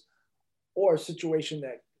players, or a situation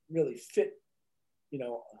that really fit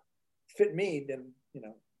me, then,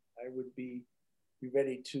 I would be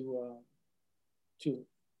ready to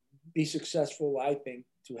be successful, I think,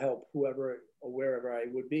 to help whoever or wherever I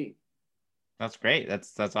would be. That's great.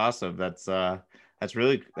 That's awesome. That's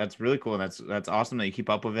really cool. And that's awesome that you keep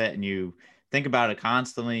up with it and you think about it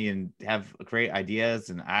constantly and have great ideas.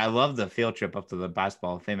 And I love the field trip up to the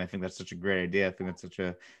Basketball of Fame. I think that's such a great idea. I think that's such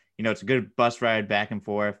a, it's a good bus ride back and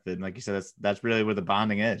forth. And like you said, that's really where the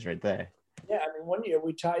bonding is right there. Yeah, I mean, one year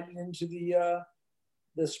we tied it into the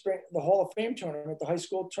Hall of Fame tournament, the high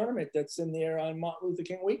school tournament that's in there on Martin Luther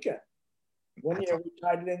King weekend. One year we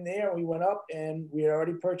tied it in there. We went up and we had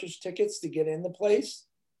already purchased tickets to get in the place.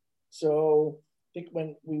 So I think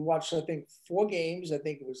when we watched, 4 games. I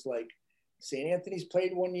think it was like St. Anthony's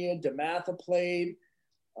played one year, DeMatha played.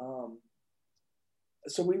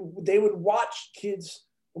 So they would watch kids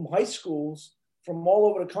from high schools from all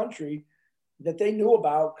over the country that they knew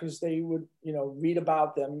about because they would, read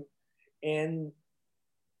about them. And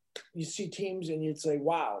you see teams and you'd say,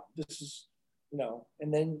 wow, this is,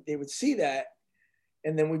 and then they would see that.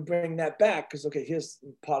 And then we bring that back because, okay, here's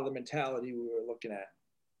part of the mentality we were looking at.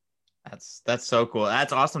 That's so cool.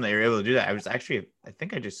 That's awesome that you're able to do that. I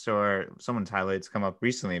think I just saw someone's highlights come up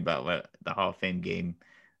recently about what the Hall of Fame game,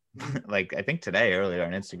 like I think today earlier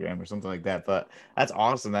on Instagram or something like that. But that's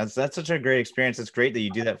awesome. That's such a great experience. It's great that you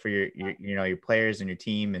do that for your players and your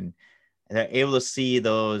team, and they're able to see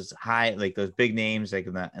those those big names like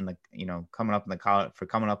in the coming up in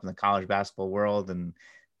the college basketball world and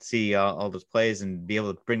see all those plays and be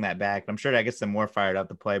able to bring that back. I'm sure that gets them more fired up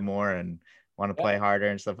to play more and want to play harder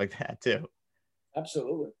and stuff like that too.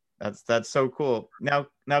 Absolutely. That's so cool. Now,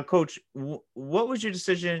 Coach, what was your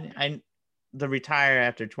decision to retire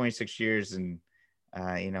after 26 years and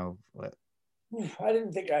what? I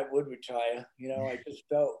didn't think I would retire. I just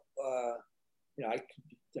felt, I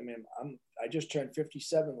just turned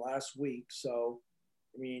 57 last week. So,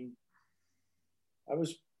 I mean, I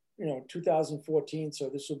was, 2014. So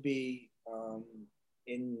this will be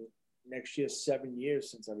in next year, 7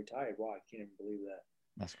 years since I retired. Wow, I can't even believe that.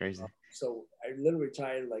 That's crazy. So I literally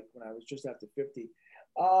retired like when I was just after 50.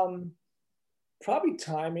 Probably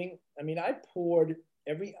timing. I mean, I poured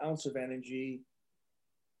every ounce of energy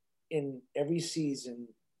in every season,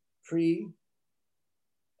 pre,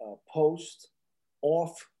 post,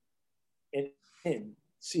 off, and in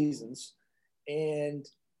seasons. And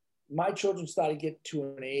my children started to get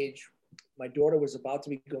to an age. My daughter was about to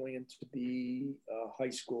be going into the high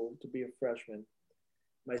school to be a freshman.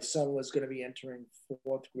 My son was going to be entering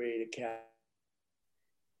 4th grade academy.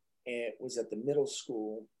 And it was at the middle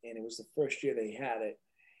school, and it was the first year they had it.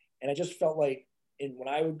 And I just felt like, when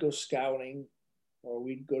I would go scouting or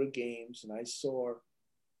we'd go to games and I saw,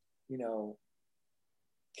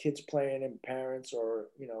 kids playing and parents or,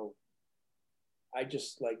 I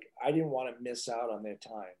just I didn't want to miss out on their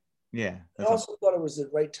time. Yeah. I also thought it was the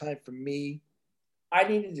right time for me. I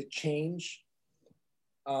needed to change.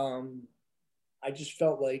 I just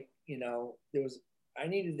felt like, I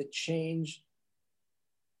needed to change,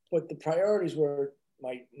 but the priorities were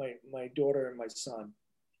my daughter and my son.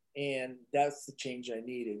 And that's the change I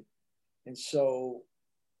needed. And so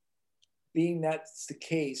being that's the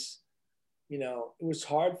case, it was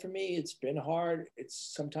hard for me. It's been hard.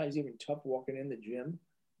 It's sometimes even tough walking in the gym.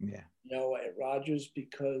 Yeah. At Rogers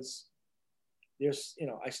because there's,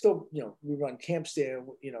 I still, we run camps there,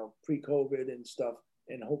 pre-COVID and stuff,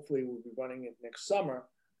 and hopefully we'll be running it next summer.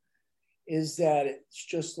 Is that it's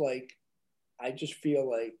just like, I just feel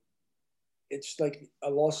like it's like a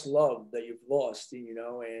lost love that you've lost, and you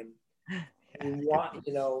want,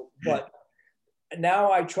 but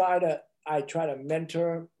now I try to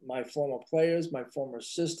mentor my former players, my former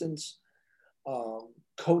assistants,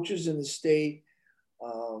 coaches in the state.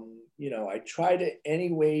 I try to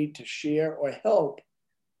any way to share or help,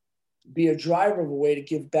 be a driver of a way to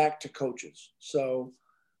give back to coaches. So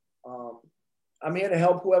I'm here to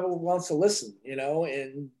help whoever wants to listen,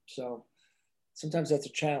 and so sometimes that's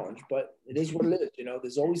a challenge, but it is what it is.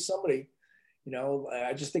 There's always somebody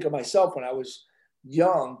I just think of myself when I was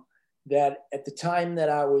young, that at the time that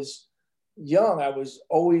I was young, I was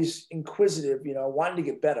always inquisitive, wanting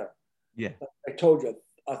to get better. Yeah. I told you,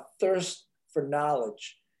 a thirst for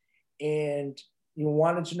knowledge, and you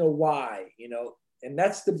wanted to know why, and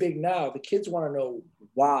that's the big now. The kids want to know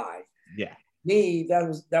why. Yeah. Me,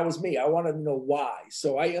 that was me. I wanted to know why.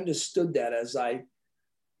 So I understood that as I,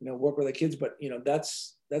 work with the kids. But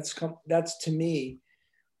that's to me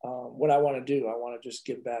what I want to do. I want to just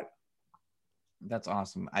give back. That's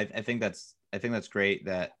awesome. I think that's great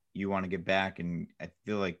that you want to give back, and I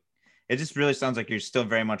feel like it just really sounds like you're still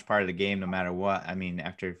very much part of the game no matter what. I mean,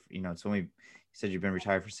 after it's only, you said you've been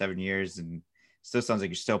retired for 7 years, and still sounds like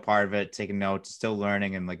you're still part of it, taking notes, still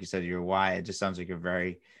learning, and like you said, your why. It just sounds like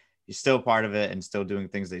you're still part of it and still doing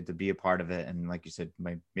things to be a part of it. And like you said,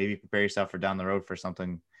 maybe prepare yourself for down the road for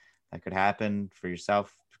something that could happen for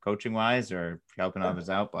yourself coaching wise or helping others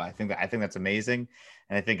out. But I think that's amazing.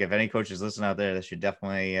 And I think if any coaches listen out there, they should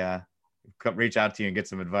definitely reach out to you and get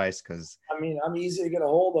some advice, because I mean, I'm easy to get a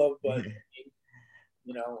hold of, but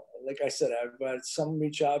like I said, I've had some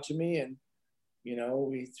reach out to me, and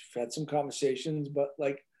we've had some conversations. But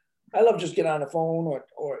like, I love just getting on the phone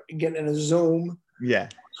or getting in a Zoom, yeah,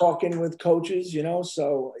 talking with coaches.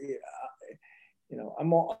 So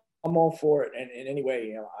I'm all for it. And in any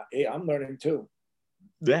way, I'm learning too.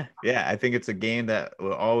 yeah, I think it's a game that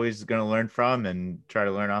we're always going to learn from and try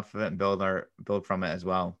to learn off of it and build from it as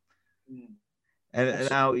well. Mm. And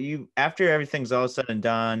now you, after everything's all said and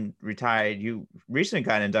done, retired, you recently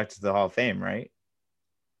got inducted to the Hall of Fame, right?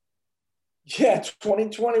 Yeah,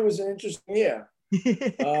 2020 was an interesting year.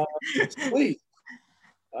 Please.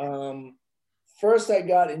 Um, First, I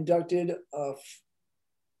got inducted,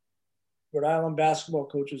 Rhode Island Basketball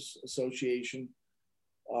Coaches Association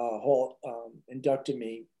Hall inducted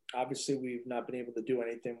me. Obviously, we've not been able to do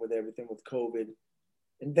anything with everything with COVID.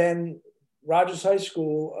 And then Rogers High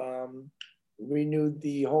School renewed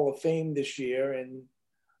the Hall of Fame this year, and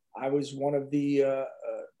I was one of the,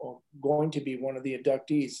 going to be one of the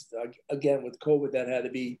inductees. Again, with COVID, that had to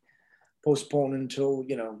be postponed until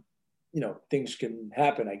things can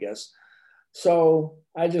happen, I guess. So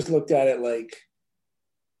I just looked at it like,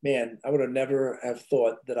 man, I would have never have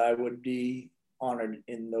thought that I would be honored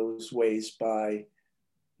in those ways by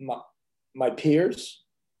my peers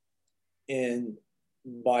and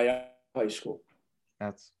by high school.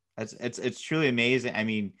 It's truly amazing. I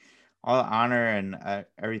mean, all the honor and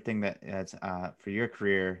everything that's for your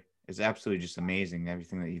career is absolutely just amazing.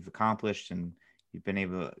 Everything that you've accomplished and you've been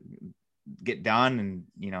able to get done, and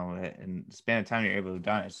in the span of time you're able to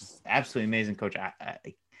done, it's just absolutely amazing, Coach.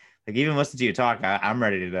 Like even listening to you talk, I'm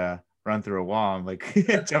ready to run through a wall. I'm like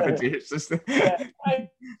jump into your system. Yeah,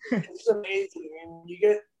 it's amazing. I mean, you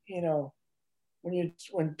get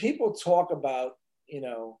when people talk about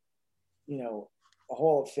a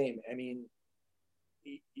Hall of Fame. I mean,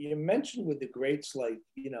 you mentioned with the greats like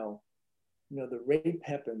the Ray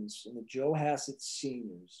Pepins and the Joe Hassett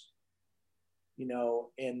seniors,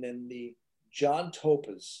 and then the John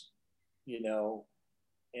Topas,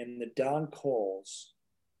 and the Don Coles,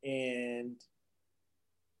 and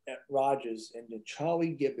at Rogers, and the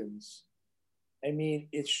Charlie Gibbons. I mean,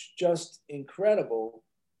 it's just incredible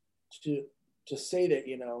to say that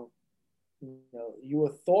you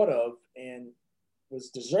were thought of and was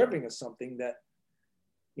deserving of something that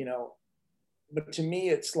But to me,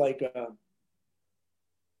 it's like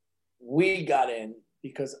we got in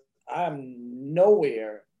because I'm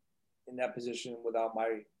nowhere in that position without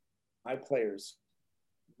my players.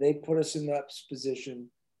 They put us in that position.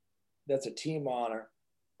 That's a team honor,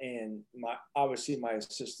 and obviously my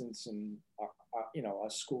assistants and our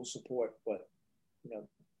school support. But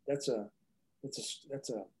that's a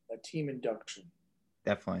team induction.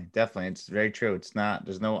 Definitely. It's very true. It's not.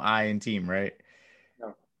 There's no I in team, right?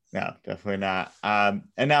 No. No, definitely not. And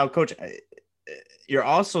now, Coach, you're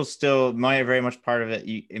also still very much part of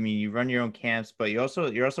it. I mean, you run your own camps, but you're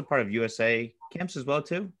also part of USA camps as well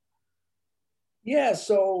too. Yeah.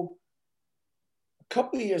 So a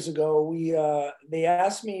couple of years ago, they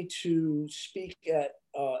asked me to speak at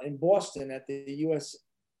in Boston at the USA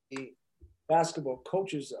Basketball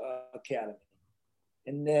Coaches Academy,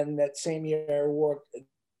 and then that same year I worked at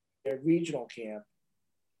their regional camp,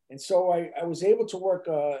 and so I was able to work.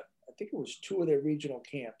 I think it was 2 of their regional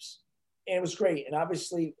camps, and it was great. And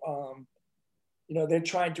obviously, they're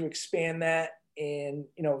trying to expand that, and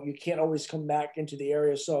you can't always come back into the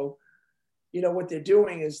area. So, what they're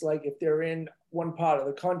doing is like if they're in one part of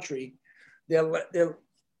the country, they're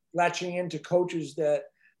latching into coaches that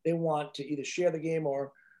they want to either share the game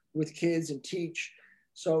or with kids and teach.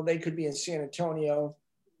 So they could be in San Antonio,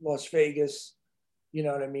 Las Vegas, you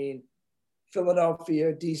know what I mean,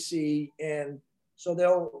 Philadelphia, DC, and so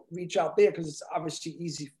they'll reach out there because it's obviously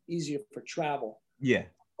easier for travel. Yeah.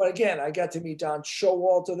 But again, I got to meet Don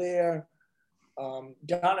Showalter there.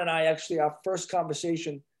 Don and I actually, our first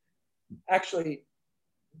conversation, actually,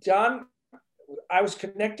 Don, I was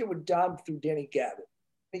connected with Don through Danny Gavitt.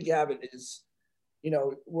 Danny Gavitt is,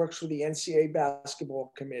 works for the NCAA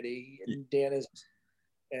basketball committee, and Dan is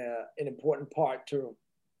an important part to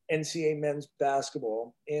NCAA men's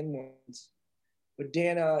basketball and women's. But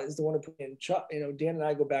Dan is the one who put in, Dan and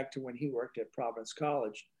I go back to when he worked at Providence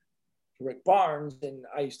College for Rick Barnes, and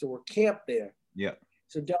I used to work camp there. Yeah.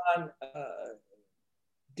 So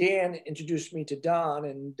Dan introduced me to Don,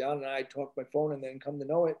 and Don and I talked by phone, and then come to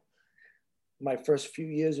know it. My first few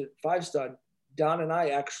years at Five Star, Don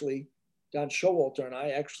Showalter and I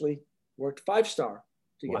actually worked Five Star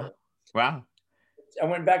together. Wow. I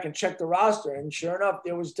went back and checked the roster, and sure enough,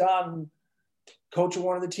 there was Don coaching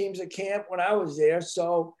one of the teams at camp when I was there.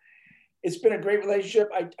 So it's been a great relationship.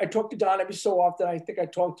 I talk to Don every so often. I think I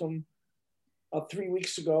talked to him 3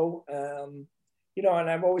 weeks ago. And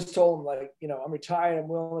I've always told him, like, I'm retired. I'm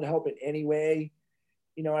willing to help in any way.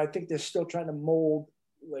 I think they're still trying to mold,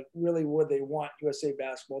 like, really what they want USA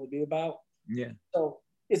basketball to be about. Yeah. So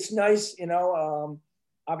it's nice,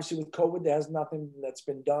 obviously with COVID, there's nothing that's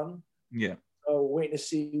been done. Yeah. So waiting to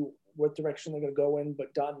see what direction they're going to go in.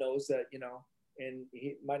 But Don knows that, and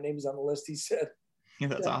my name is on the list. He said, yeah,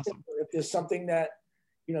 that's awesome. If there's something that,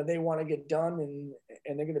 they want to get done and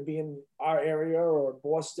they're going to be in our area or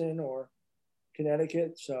Boston or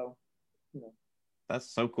Connecticut. So, That's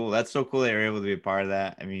so cool. That's so cool that you're able to be a part of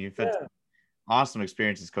that. I mean, you've had awesome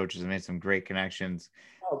experiences, coaches, and made some great connections.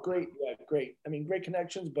 Oh, great. Yeah, great. I mean, great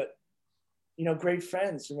connections, but, great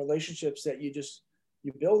friends and relationships that you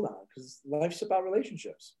build on, because life's about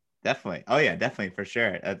relationships. Definitely. Oh yeah, definitely, for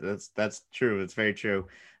sure. That's true. It's very true.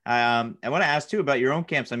 I want to ask too about your own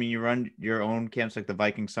camps. I mean, you run your own camps, like the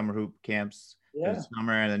Viking summer hoop camps in the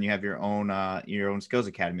summer, and then you have your own skills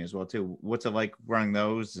academy as well too. What's it like running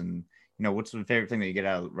those, and what's the favorite thing that you get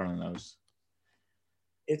out of running those?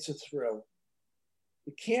 It's a thrill.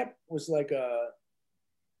 The camp was like a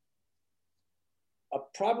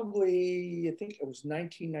probably, I think it was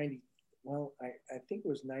 1990. Well, I think it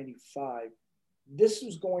was 95. This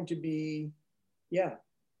was going to be,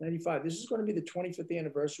 95. This is going to be the 25th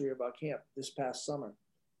anniversary of our camp this past summer.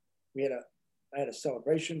 I had a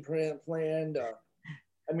celebration planned.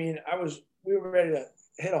 We were ready to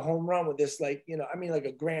hit a home run with this, like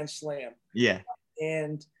a grand slam. Yeah.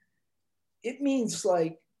 And it means,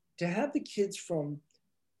 like, to have the kids from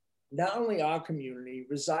not only our community,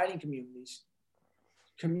 residing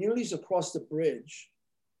communities across the bridge,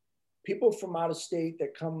 people from out of state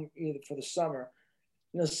that come either for the summer,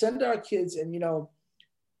 send our kids. And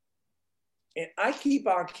and I keep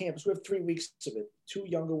our campus, we have 3 weeks of it, 2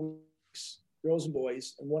 younger weeks, girls and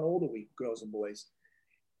boys, and 1 older week, girls and boys.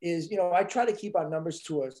 I try to keep our numbers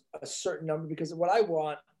to a certain number, because what I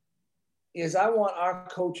want our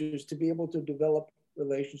coaches to be able to develop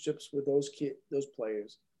relationships with those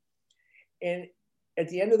players. And at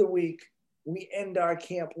the end of the week, we end our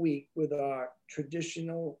camp week with our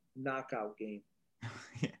traditional knockout game.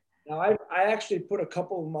 Yeah. Now, I actually put a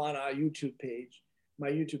couple of them on our my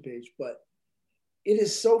YouTube page, but it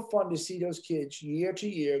is so fun to see those kids year to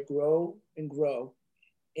year grow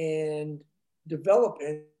and develop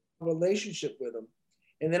a relationship with them.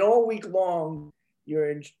 And then all week long,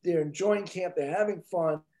 they're enjoying camp, they're having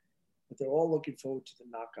fun, but they're all looking forward to the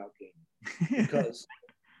knockout game. Because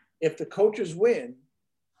if the coaches win,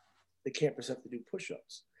 the campers have to do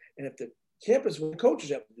push-ups. And if the campers win, the coaches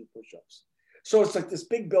have to do push-ups. So it's like this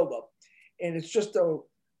big buildup. And it's just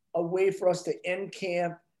a way for us to end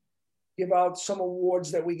camp, give out some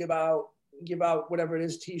awards that we give out whatever it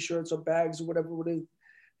is, T-shirts or bags or whatever it is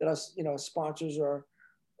that us, sponsors or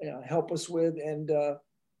help us with. And to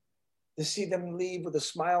see them leave with a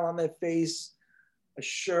smile on their face, a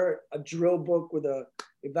shirt, a drill book with a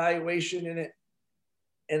evaluation in it,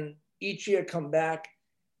 and each year come back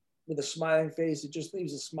with a smiling face. It just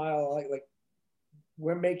leaves a smile, like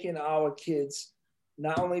we're making our kids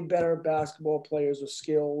not only better basketball players or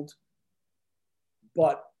skilled,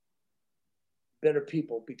 but better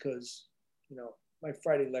people, because my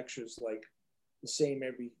Friday lecture is like the same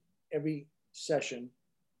every session,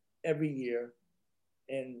 every year,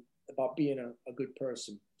 and about being a good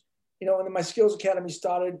person. And then my skills academy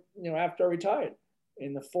started, after I retired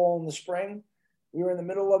in the fall and the spring. We were in the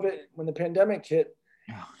middle of it when the pandemic hit.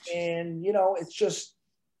 Oh, and, it's just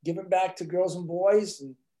giving back to girls and boys.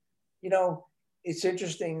 And, it's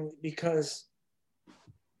interesting because,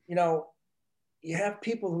 you have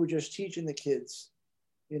people who are just teaching the kids,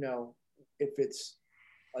 you know, if it's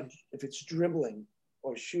if it's dribbling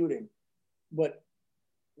or shooting. But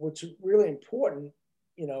what's really important,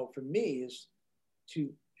 you know, for me is to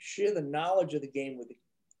share the knowledge of the game with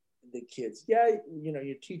the kids. Yeah, you know,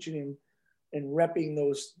 you're teaching them and repping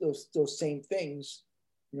those same things,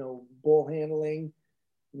 you know, ball handling,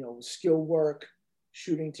 you know, skill work,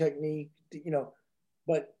 shooting technique, you know,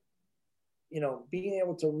 but you know, being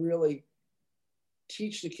able to really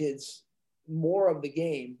teach the kids more of the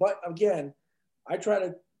game. But again, I try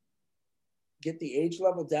to get the age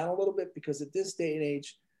level down a little bit because at this day and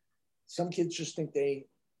age, some kids just think they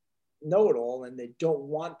know it all and they don't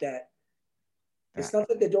want that. It's not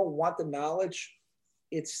that they don't want the knowledge.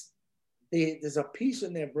 It's there's a piece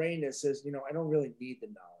in their brain that says, you know, I don't really need the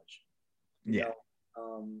knowledge, you Yeah.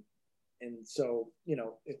 know. And so, you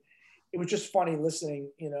know, it was just funny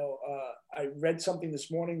listening. You know, I read something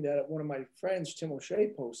this morning that one of my friends, Tim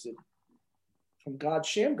O'Shea, posted from God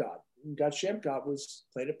Shamgod. God Shamgod was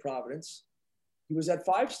played at Providence. He was at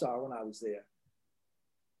 5-star when I was there.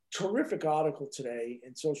 Terrific article today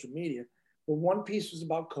in social media. But one piece was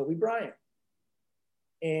about Kobe Bryant.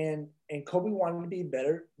 And Kobe wanted to be a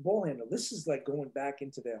better ball handler. This is like going back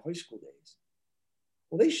into their high school days.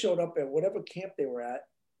 Well, they showed up at whatever camp they were at,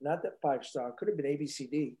 not that 5-star, could have been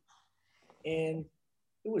ABCD. And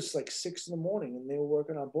it was like 6 in the morning and they were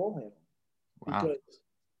working on ball handling. Wow. Because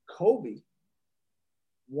Kobe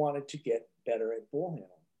wanted to get better at ball handling.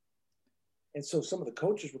 And so some of the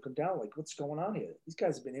coaches would come down like, what's going on here? These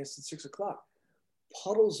guys have been here since 6 o'clock.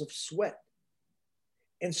 Puddles of sweat.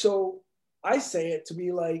 And so I say it to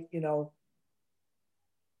be like, you know,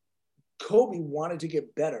 Kobe wanted to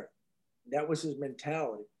get better. That was his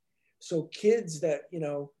mentality. So kids that, you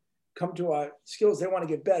know, come to our skills, they want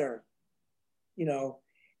to get better, you know,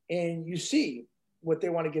 and you see what they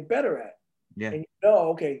want to get better at. Yeah. And you know,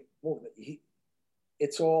 okay, well,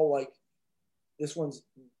 it's all like, this one's,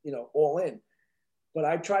 you know, all in. But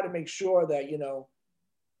I try to make sure that, you know,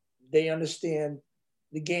 they understand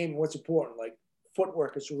the game, what's important. Like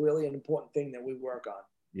footwork is really an important thing that we work on.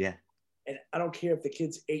 Yeah. And I don't care if the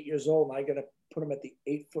kid's 8 years old and I got to put them at the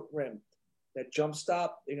 8-foot rim. That jump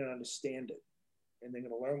stop, they're going to understand it. And they're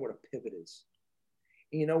going to learn what a pivot is.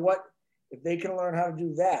 And you know what? If they can learn how to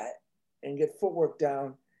do that and get footwork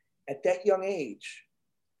down at that young age,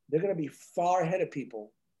 they're going to be far ahead of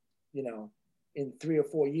people, you know, in 3 or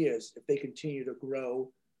 4 years if they continue to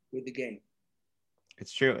grow with the game.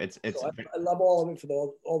 It's true. So I love all of it for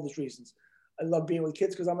all those reasons. I love being with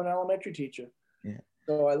kids because I'm an elementary teacher. Yeah.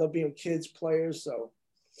 So I love being with kids, players. So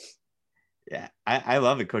yeah, I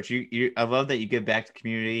love it, Coach. I love that you give back to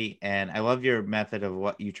community, and I love your method of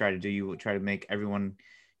what you try to do. You try to make everyone,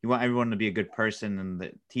 you want everyone to be a good person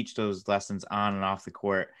and teach those lessons on and off the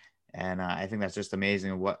court. And I think that's just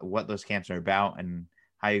amazing what those camps are about and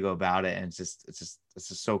how you go about it. And it's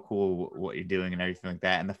just so cool what you're doing and everything like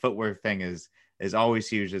that. And the footwork thing is always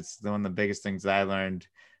huge. It's one of the biggest things that I learned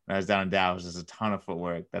when I was down in Dallas. There's a ton of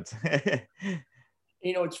footwork. That's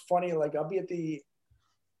you know, it's funny. Like I'll be at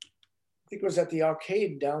I think it was at the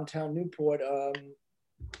arcade downtown Newport,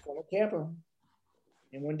 from a camper.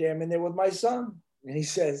 And one day I'm in there with my son, and he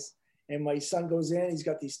says, and my son goes in, he's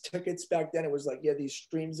got these tickets. Back then it was like, yeah, these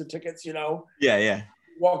streams of tickets, you know. yeah.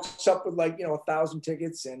 He walks up with like, you know, 1,000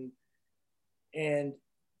 tickets, and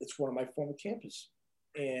it's one of my former campers.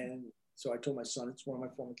 And so I told my son it's one of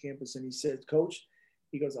my former campers, and he said, Coach,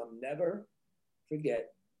 he goes, I'll never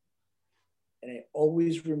forget, and I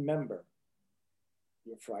always remember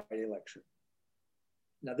your Friday lecture.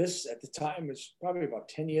 Now this at the time was probably about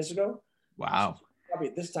 10 years ago. Wow. So probably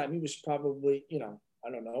at this time he was probably, you know, I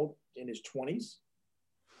don't know, in his 20s.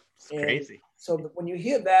 It's crazy. So when you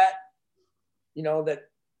hear that, you know, that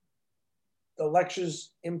the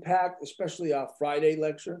lectures impact, especially our Friday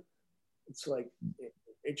lecture, it's like,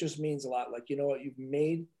 it just means a lot. Like, you know what, you've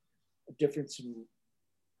made a difference in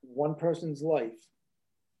one person's life,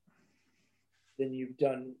 then you've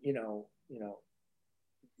done, you know,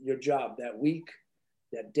 your job that week,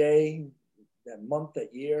 that day, that month,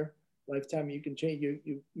 that year, lifetime. You can change.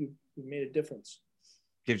 You made a difference.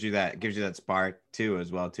 Gives you that spark too,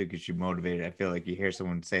 as well too, because you motivated. I feel like you hear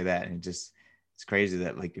someone say that, and it's crazy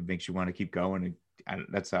that like it makes you want to keep going. And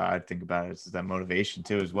that's how I think about it. It's that motivation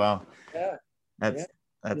too, as well. Yeah, that's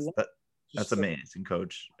amazing,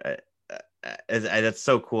 Coach. That's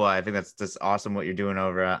so cool. I think that's awesome what you're doing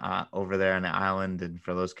over there on the island and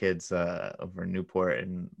for those kids over in Newport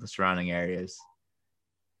and the surrounding areas.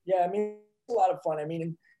 Yeah, I mean, it's a lot of fun. I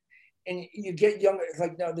mean, and you get younger. It's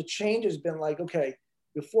like now the change has been like, okay,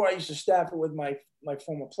 before I used to staff it with my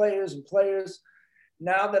former players,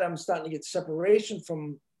 now that I'm starting to get separation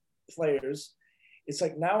from players, it's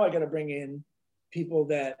like now I got to bring in people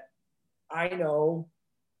that I know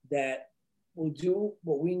that will do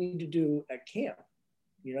what we need to do at camp.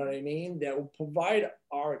 You know what I mean? That will provide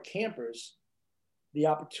our campers the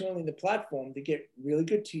opportunity, the platform to get really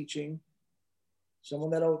good teaching,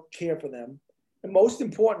 someone that'll care for them. And most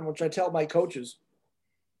important, which I tell my coaches,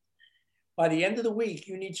 by the end of the week,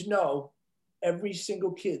 you need to know every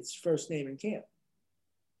single kid's first name in camp.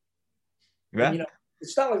 Yeah. And, you know,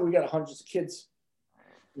 it's not like we got hundreds of kids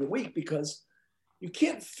in a week because you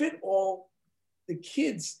can't fit all the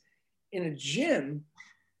kids in a gym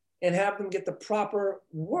and have them get the proper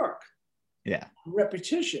work,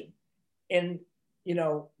 repetition, and, you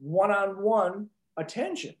know, one-on-one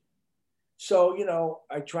attention. So, you know,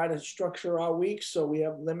 I try to structure our weeks so we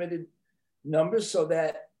have limited numbers so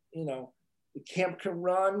that, you know, the camp can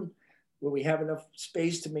run where we have enough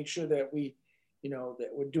space to make sure that we, you know, that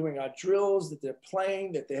we're doing our drills, that they're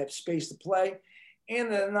playing, that they have space to play,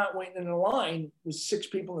 and they're not waiting in a line with 6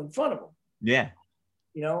 people in front of them. Yeah.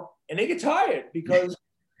 You know, and they get tired because,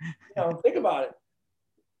 you know, think about it.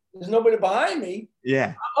 There's nobody behind me.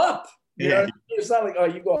 Yeah. I'm up. You know what I mean? It's not like, oh,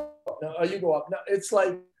 you go up. No, oh, you go up. No, it's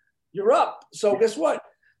like you're up. So guess what?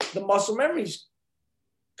 The muscle memory's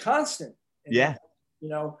constant. And, yeah. You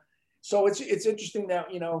know, so it's interesting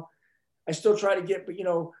that, you know, I still try to get, but, you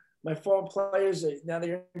know, my former players, now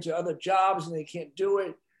they're into other jobs and they can't do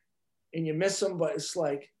it and you miss them, but it's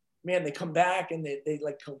like, man, they come back and they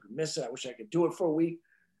like miss it. I wish I could do it for a week.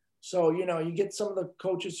 So, you know, you get some of the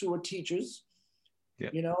coaches who are teachers,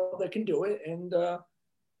 you know, that can do it. And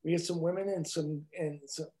we have some women and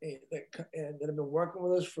that have been working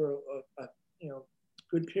with us for a you know,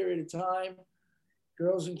 good period of time.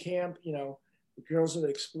 Girls in camp, you know, the girls have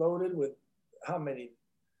exploded with how many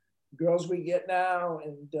girls we get now.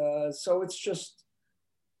 And so it's just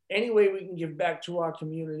any way we can give back to our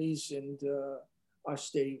communities and our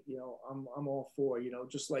state, you know, I'm all for, you know,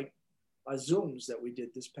 just like our Zooms that we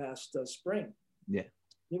did this past spring. Yeah.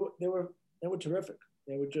 They were terrific.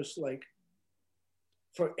 They were just like,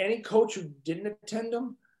 for any coach who didn't attend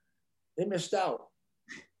them, they missed out.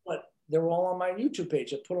 But they're all on my YouTube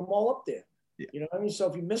page. I put them all up there. Yeah. You know what I mean? So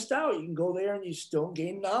if you missed out, you can go there and you still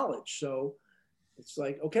gain knowledge. So it's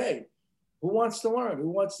like, okay, who wants to learn? Who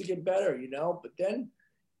wants to get better, you know? But then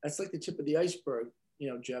that's like the tip of the iceberg, you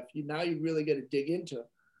know, Jeff. Now you really got to dig into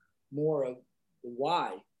more of the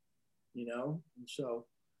why, you know? And so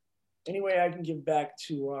any way I can give back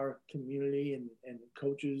to our community and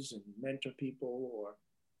coaches and mentor people or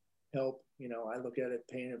help, you know, I look at it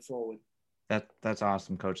paying it forward. That's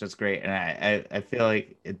awesome, Coach. That's great. And I feel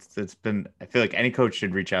like I feel like any coach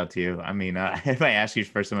should reach out to you. I mean, I might ask you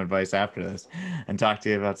for some advice after this and talk to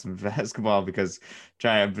you about some basketball because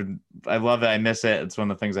I love it. I miss it. It's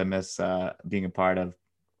one of the things I miss being a part of.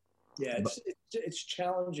 Yeah, it's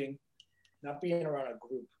challenging not being around a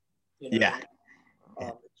group. You know?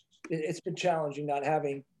 Yeah. It's been challenging not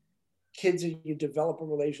having kids that you develop a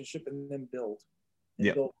relationship and then build.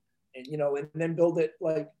 Build, and, you know, and then build it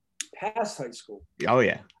like past high school. Oh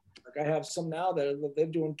yeah. Like I have some now that they're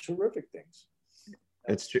doing terrific things.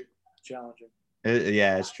 It's true. Challenging.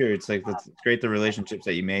 Yeah, it's true. It's like it's great the relationships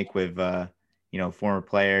that you make with you know, former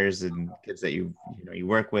players and kids that you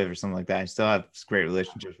work with or something like that. I still have great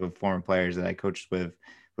relationships with former players that I coached with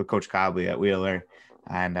Coach Cobley at Wheeler,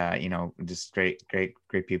 and you know, just great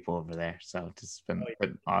people over there. So it's been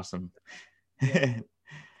awesome. Yeah.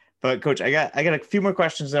 But Coach, I got a few more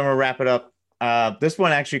questions, then we'll wrap it up. This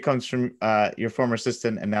one actually comes from your former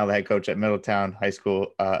assistant and now the head coach at Middletown High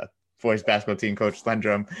School boys basketball team, Coach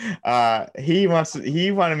Lendrum. He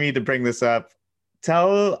wanted me to bring this up.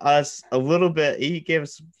 Tell us a little bit. He gave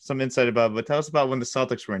us some insight about it, but tell us about when the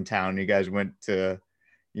Celtics were in town. You guys went to,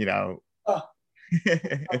 you know. We're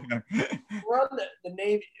on the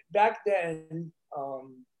Navy back then.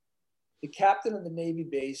 The captain of the Navy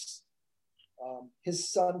base, his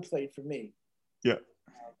son played for me. Yeah.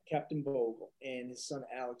 Captain Bogle, and his son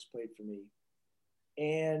Alex played for me.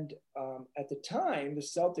 And at the time, the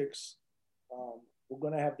Celtics were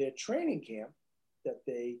going to have their training camp that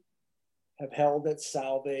they have held at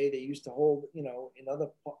Salve. They used to hold, you know, in other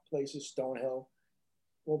places, Stonehill.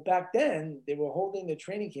 Well, back then, they were holding their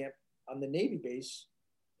training camp on the Navy base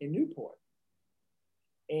in Newport.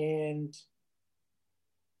 And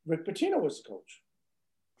Rick Pitino was the coach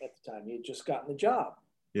at the time. He had just gotten the job.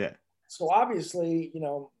 Yeah. So obviously, you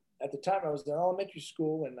know, at the time I was in elementary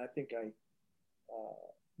school, and I think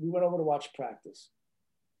we went over to watch practice.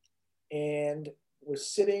 And I'm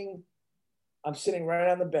sitting right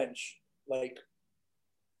on the bench, like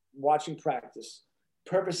watching practice.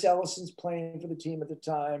 Purvis Ellison's playing for the team at the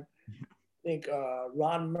time. I think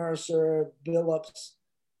Ron Mercer, Billups.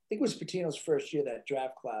 I think it was Patino's first year, that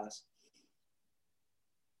draft class.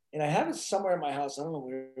 And I have it somewhere in my house. I don't know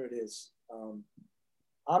where it is.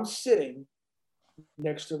 I'm sitting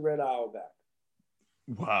next to Red Auerbach.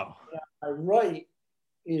 Wow. My right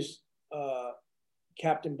is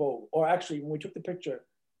Captain Bogle. Or actually, when we took the picture,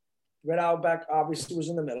 Red Auerbach obviously was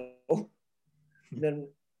in the middle. Then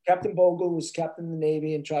Captain Bogle was captain of the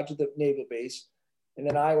Navy, in charge of the naval base. And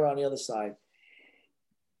then I were on the other side.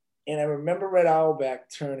 And I remember Red Auerbach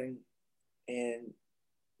turning and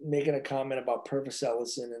making a comment about Purvis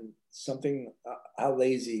Ellison and something, how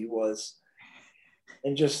lazy he was.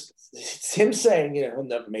 And just it's him saying, he'll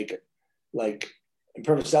never make it. Like, and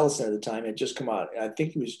Purvis Ellison at the time had just come out. I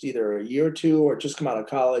think he was either a year or two or just come out of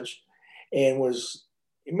college, and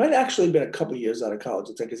it might actually have been a couple of years out of college,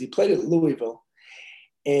 because he played at Louisville.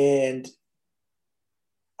 And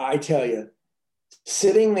I tell you,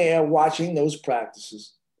 sitting there watching those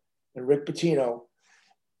practices and Rick Pitino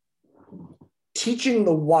teaching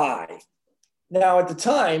the why. Now, at the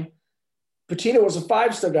time, Pitino was a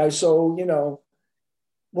five-star guy, so,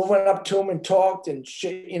 we went up to him and talked, and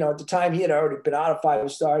at the time he had already been out of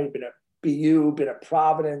five-star. He'd been at BU, been at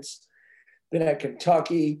Providence, been at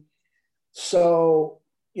Kentucky. So,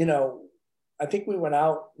 I think we went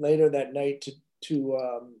out later that night to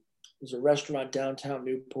it was a restaurant downtown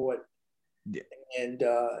Newport. Yeah. And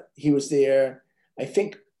he was there. I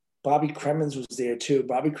think Bobby Cremins was there too.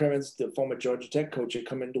 Bobby Cremins, the former Georgia Tech coach, had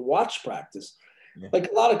come in to watch practice, like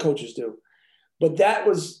a lot of coaches do. But that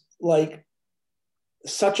was like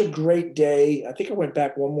such a great day. I think I went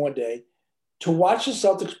back one more day to watch the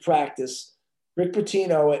Celtics practice. Rick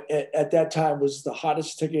Pitino at that time was the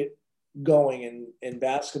hottest ticket going in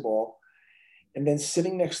basketball. And then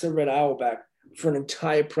sitting next to Red Auerbach for an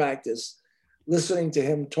entire practice, listening to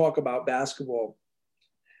him talk about basketball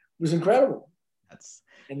was incredible.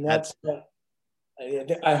 I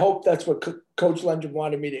hope that's what Coach Lendrum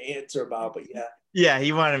wanted me to answer about, but yeah. Yeah,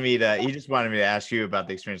 he just wanted me to ask you about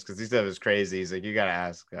the experience, because he said it was crazy. He's like, you got to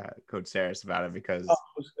ask Coach Psaras about it, because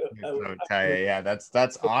I would tell you, yeah,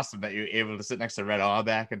 that's awesome that you're able to sit next to Red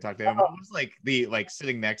Auerbach and talk to him. What was like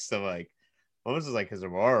sitting next to what was it like his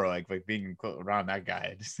aurora, like being around that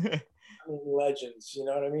guy? I mean, legends, you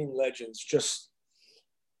know what I mean? Legends. Just,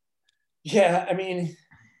 yeah, I mean,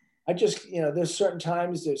 I just, there's certain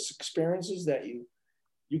times, there's experiences that you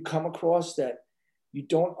come across that you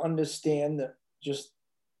don't understand just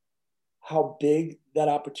how big that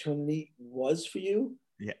opportunity was for you.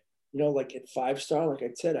 Yeah. Like at five-star, like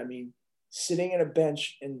I said, I mean, sitting at a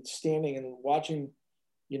bench and standing and watching,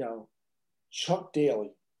 Chuck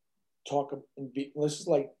Daly talk, this is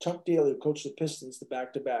like Chuck Daly, who coached the Pistons, the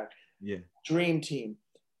back-to-back. Yeah. Dream Team,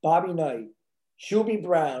 Bobby Knight, Hubie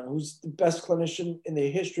Brown, who's the best clinician in the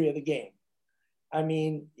history of the game. I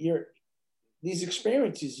mean, these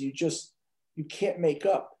experiences you can't make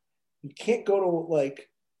up. You can't go to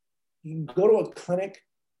you can go to a clinic,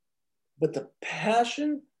 but the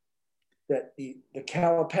passion that the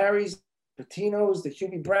Caliparis, the Patinos, the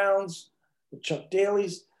Hubie Browns, the Chuck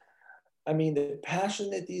Dalys, I mean, the passion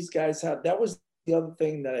that these guys have, that was the other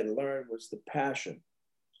thing that I learned, was the passion.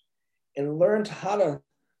 And learned how to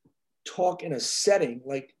talk in a setting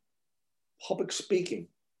like public speaking.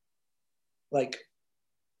 Like,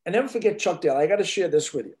 I never forget Chuck Daly. I got to share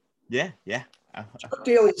this with you. Yeah. Chuck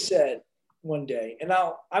Daly said one day, and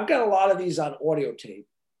now I've got a lot of these on audio tape,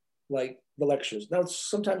 like the lectures. Now,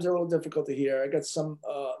 sometimes they're a little difficult to hear. I got some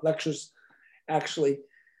lectures, actually,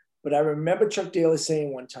 but I remember Chuck Daly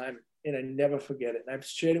saying one time, and I never forget it, and I've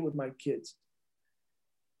shared it with my kids.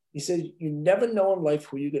 He said, you never know in life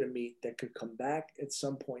who you're going to meet that could come back at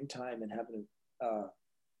some point in time and have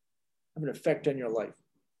an effect on your life.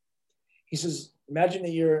 He says, imagine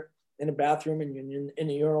that you're in a bathroom and you're in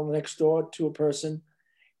a urinal next door to a person,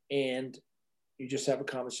 and you just have a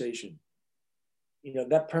conversation.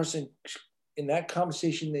 That person, in that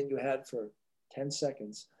conversation that you had for 10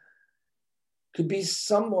 seconds, could be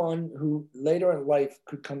someone who later in life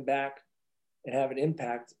could come back and have an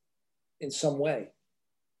impact in some way.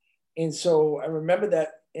 And so I remember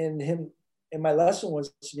that and my lesson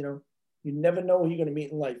was, you never know who you're going to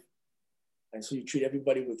meet in life. And so you treat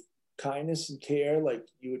everybody with kindness and care, like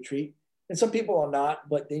you would treat. And some people are not,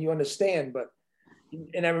 but then you understand.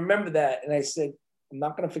 And I remember that. And I said, I'm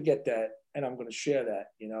not going to forget that. And I'm going to share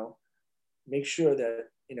that, make sure that,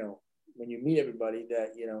 when you meet everybody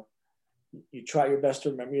that, you try your best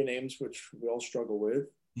to remember your names, which we all struggle with.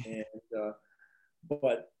 And,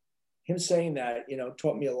 but him saying that,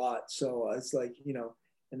 taught me a lot. So it's like,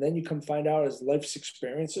 and then you come find out as life's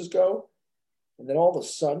experiences go, And then all of a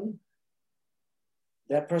sudden,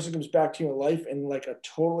 that person comes back to your life in like a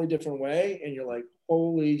totally different way. And you're like,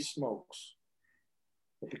 holy smokes.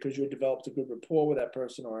 But because you had developed a good rapport with that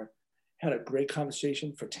person or had a great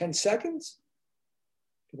conversation for 10 seconds,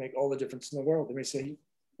 it can make all the difference in the world. They may say,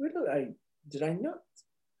 did I know?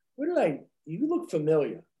 You look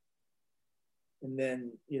familiar. And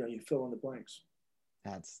then, you fill in the blanks.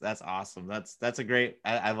 That's awesome. That's a great.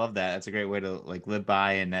 I love that. That's a great way to like live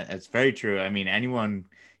by, and it's very true. I mean, anyone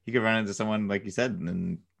you could run into someone like you said,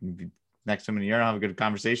 and be next to them in a year, have a good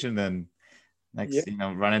conversation. Then Yeah.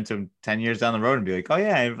 next, run into him 10 years down the road and be like, oh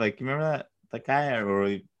yeah, like you remember that guy, or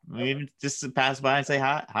we even just pass by and say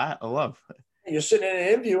hi, I love. You're sitting in an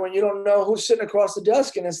interview and you don't know who's sitting across the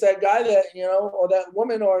desk, and it's that guy that or that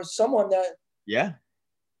woman or someone that Yeah.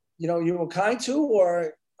 You were kind to,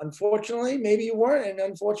 or unfortunately, maybe you weren't, and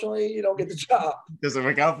unfortunately, you don't get the job. Doesn't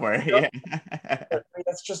work out for it. Yeah. But, I mean,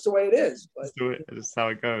 that's just the way it is. But That's how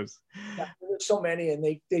it goes. yeah, there's so many, and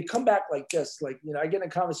they come back like this. Like I get in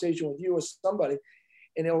a conversation with you or somebody,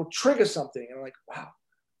 and it'll trigger something, and I'm like, wow,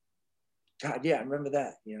 God, yeah, I remember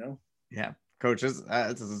that. Yeah. Coach, this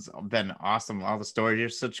has been awesome. All the stories, you're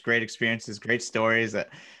such great experiences, great stories that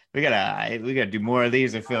we gotta do more of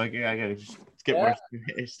these. I feel like I gotta just get more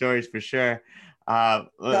stories for sure.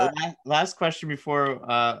 Last question before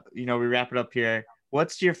we wrap it up here.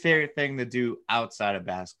 What's your favorite thing to do outside of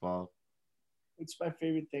basketball? What's my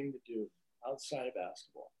favorite thing to do outside of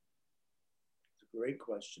basketball? It's a great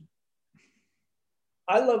question.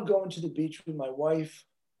 I love going to the beach with my wife.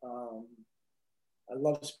 I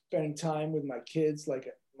love spending time with my kids. Like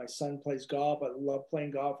my son plays golf. I love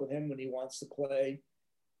playing golf with him when he wants to play.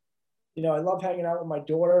 I love hanging out with my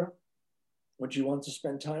daughter when she wants to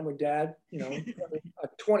spend time with dad.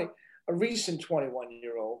 A recent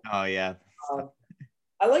 21-year-old. Oh yeah.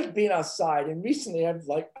 I like being outside, and recently I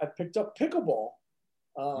picked up pickleball.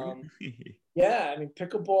 Yeah, I mean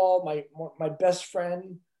pickleball. My best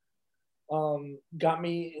friend got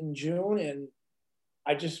me in June, and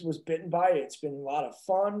I just was bitten by it. It's been a lot of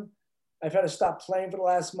fun. I've had to stop playing for the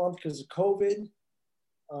last month because of COVID,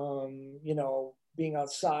 being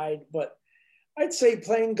outside. But I'd say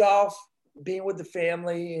playing golf, being with the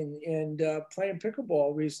family, and playing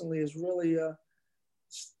pickleball recently is really,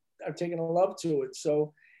 I've taken a love to it.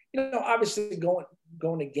 So, obviously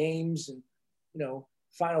going to games and,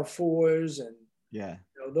 Final Fours and,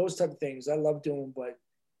 those type of things I love doing. But,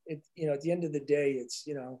 at the end of the day, it's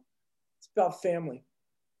about family.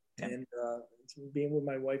 Yeah. And being with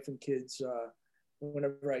my wife and kids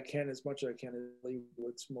whenever I can, as much as I can, is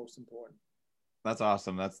what's most important. That's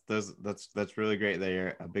awesome. That's really great that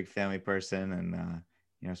you're a big family person,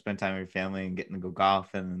 and spend time with your family and getting to go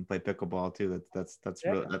golf and play pickleball too. That's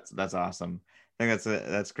really that's awesome. I think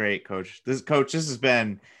that's great, Coach. This has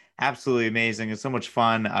been absolutely amazing. It's so much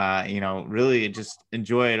fun. Really just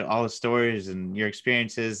enjoyed all the stories and your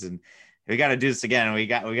experiences, and we got to do this again. We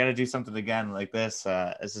got to do something again like this.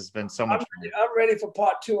 This has been so much fun. I'm ready for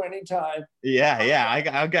part 2 anytime. Yeah.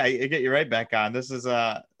 I'll get you right back on. This has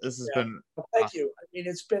been. Well, thank you. I mean,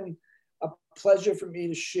 it's been a pleasure for me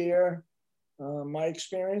to share my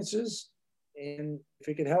experiences, and if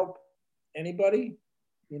it could help anybody,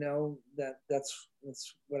 that's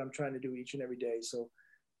what I'm trying to do each and every day. So,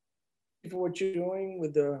 for what you're doing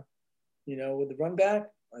with the run back,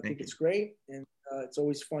 I think it's great, and it's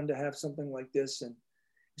always fun to have something like this, and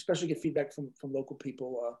especially get feedback from local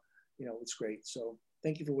people. It's great. So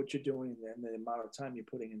thank you for what you're doing and the amount of time you're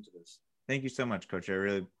putting into this. Thank you so much, Coach. I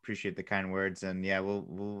really appreciate the kind words, and yeah,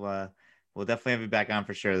 we'll definitely have you back on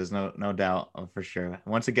for sure. There's no doubt for sure.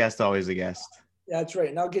 Once a guest, always a guest. Yeah, that's right.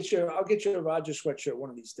 And I'll get you a Roger sweatshirt one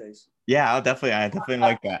of these days. Yeah, I definitely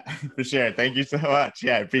like that for sure. Thank you so much.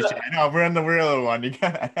 Yeah, I appreciate it. No, we're in the real one. You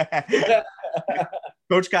got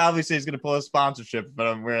Coach Kyle obviously is going to pull a sponsorship, but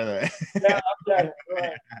I'm wearing it. Yeah, okay. All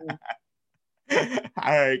right.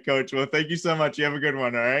 All right, Coach. Well, thank you so much. You have a good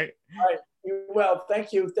one. All right. All right. Well,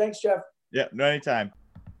 thank you. Thanks, Jeff. Yeah, no, anytime.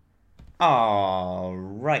 All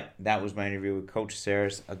right. That was my interview with Coach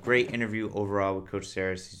Psaras. A great interview overall with Coach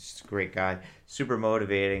Psaras. He's just a great guy. Super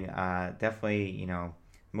motivating. Definitely,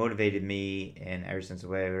 motivated me in every sense of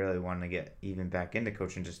the way. I really wanted to get even back into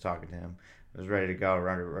coaching, just talking to him. I was ready to go,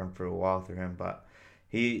 run through a wall through him, but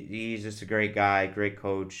he's just a great guy, great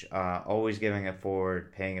coach, always giving it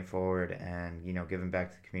forward, paying it forward, and, giving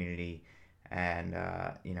back to the community. And,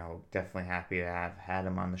 definitely happy to have had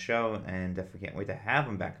him on the show, and definitely can't wait to have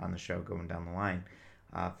him back on the show going down the line,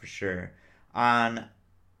 for sure. On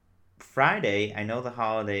Friday, I know the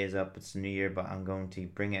holiday is up, it's the New Year, but I'm going to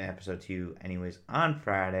bring an episode to you anyways on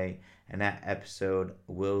Friday, and that episode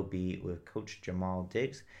will be with Coach Jamal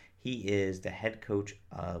Diggs. He is the head coach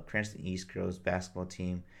of Cranston East Girls basketball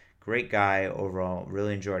team. Great guy overall.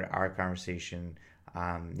 Really enjoyed our conversation.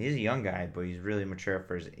 He's a young guy, but he's really mature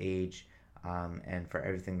for his age and for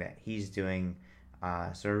everything that he's doing.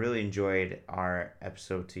 So I really enjoyed our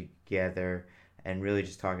episode together and really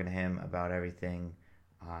just talking to him about everything,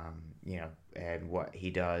 and what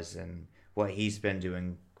he does and what he's been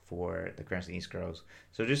doing for the Cranston East Girls.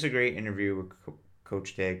 So just a great interview with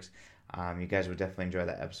Coach Diggs. You guys would definitely enjoy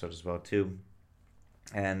that episode as well too,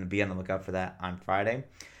 and be on the lookout for that on Friday.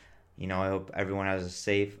 I hope everyone has a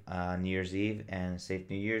safe New Year's Eve and a safe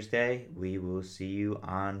New Year's Day. We will see you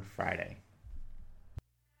on Friday.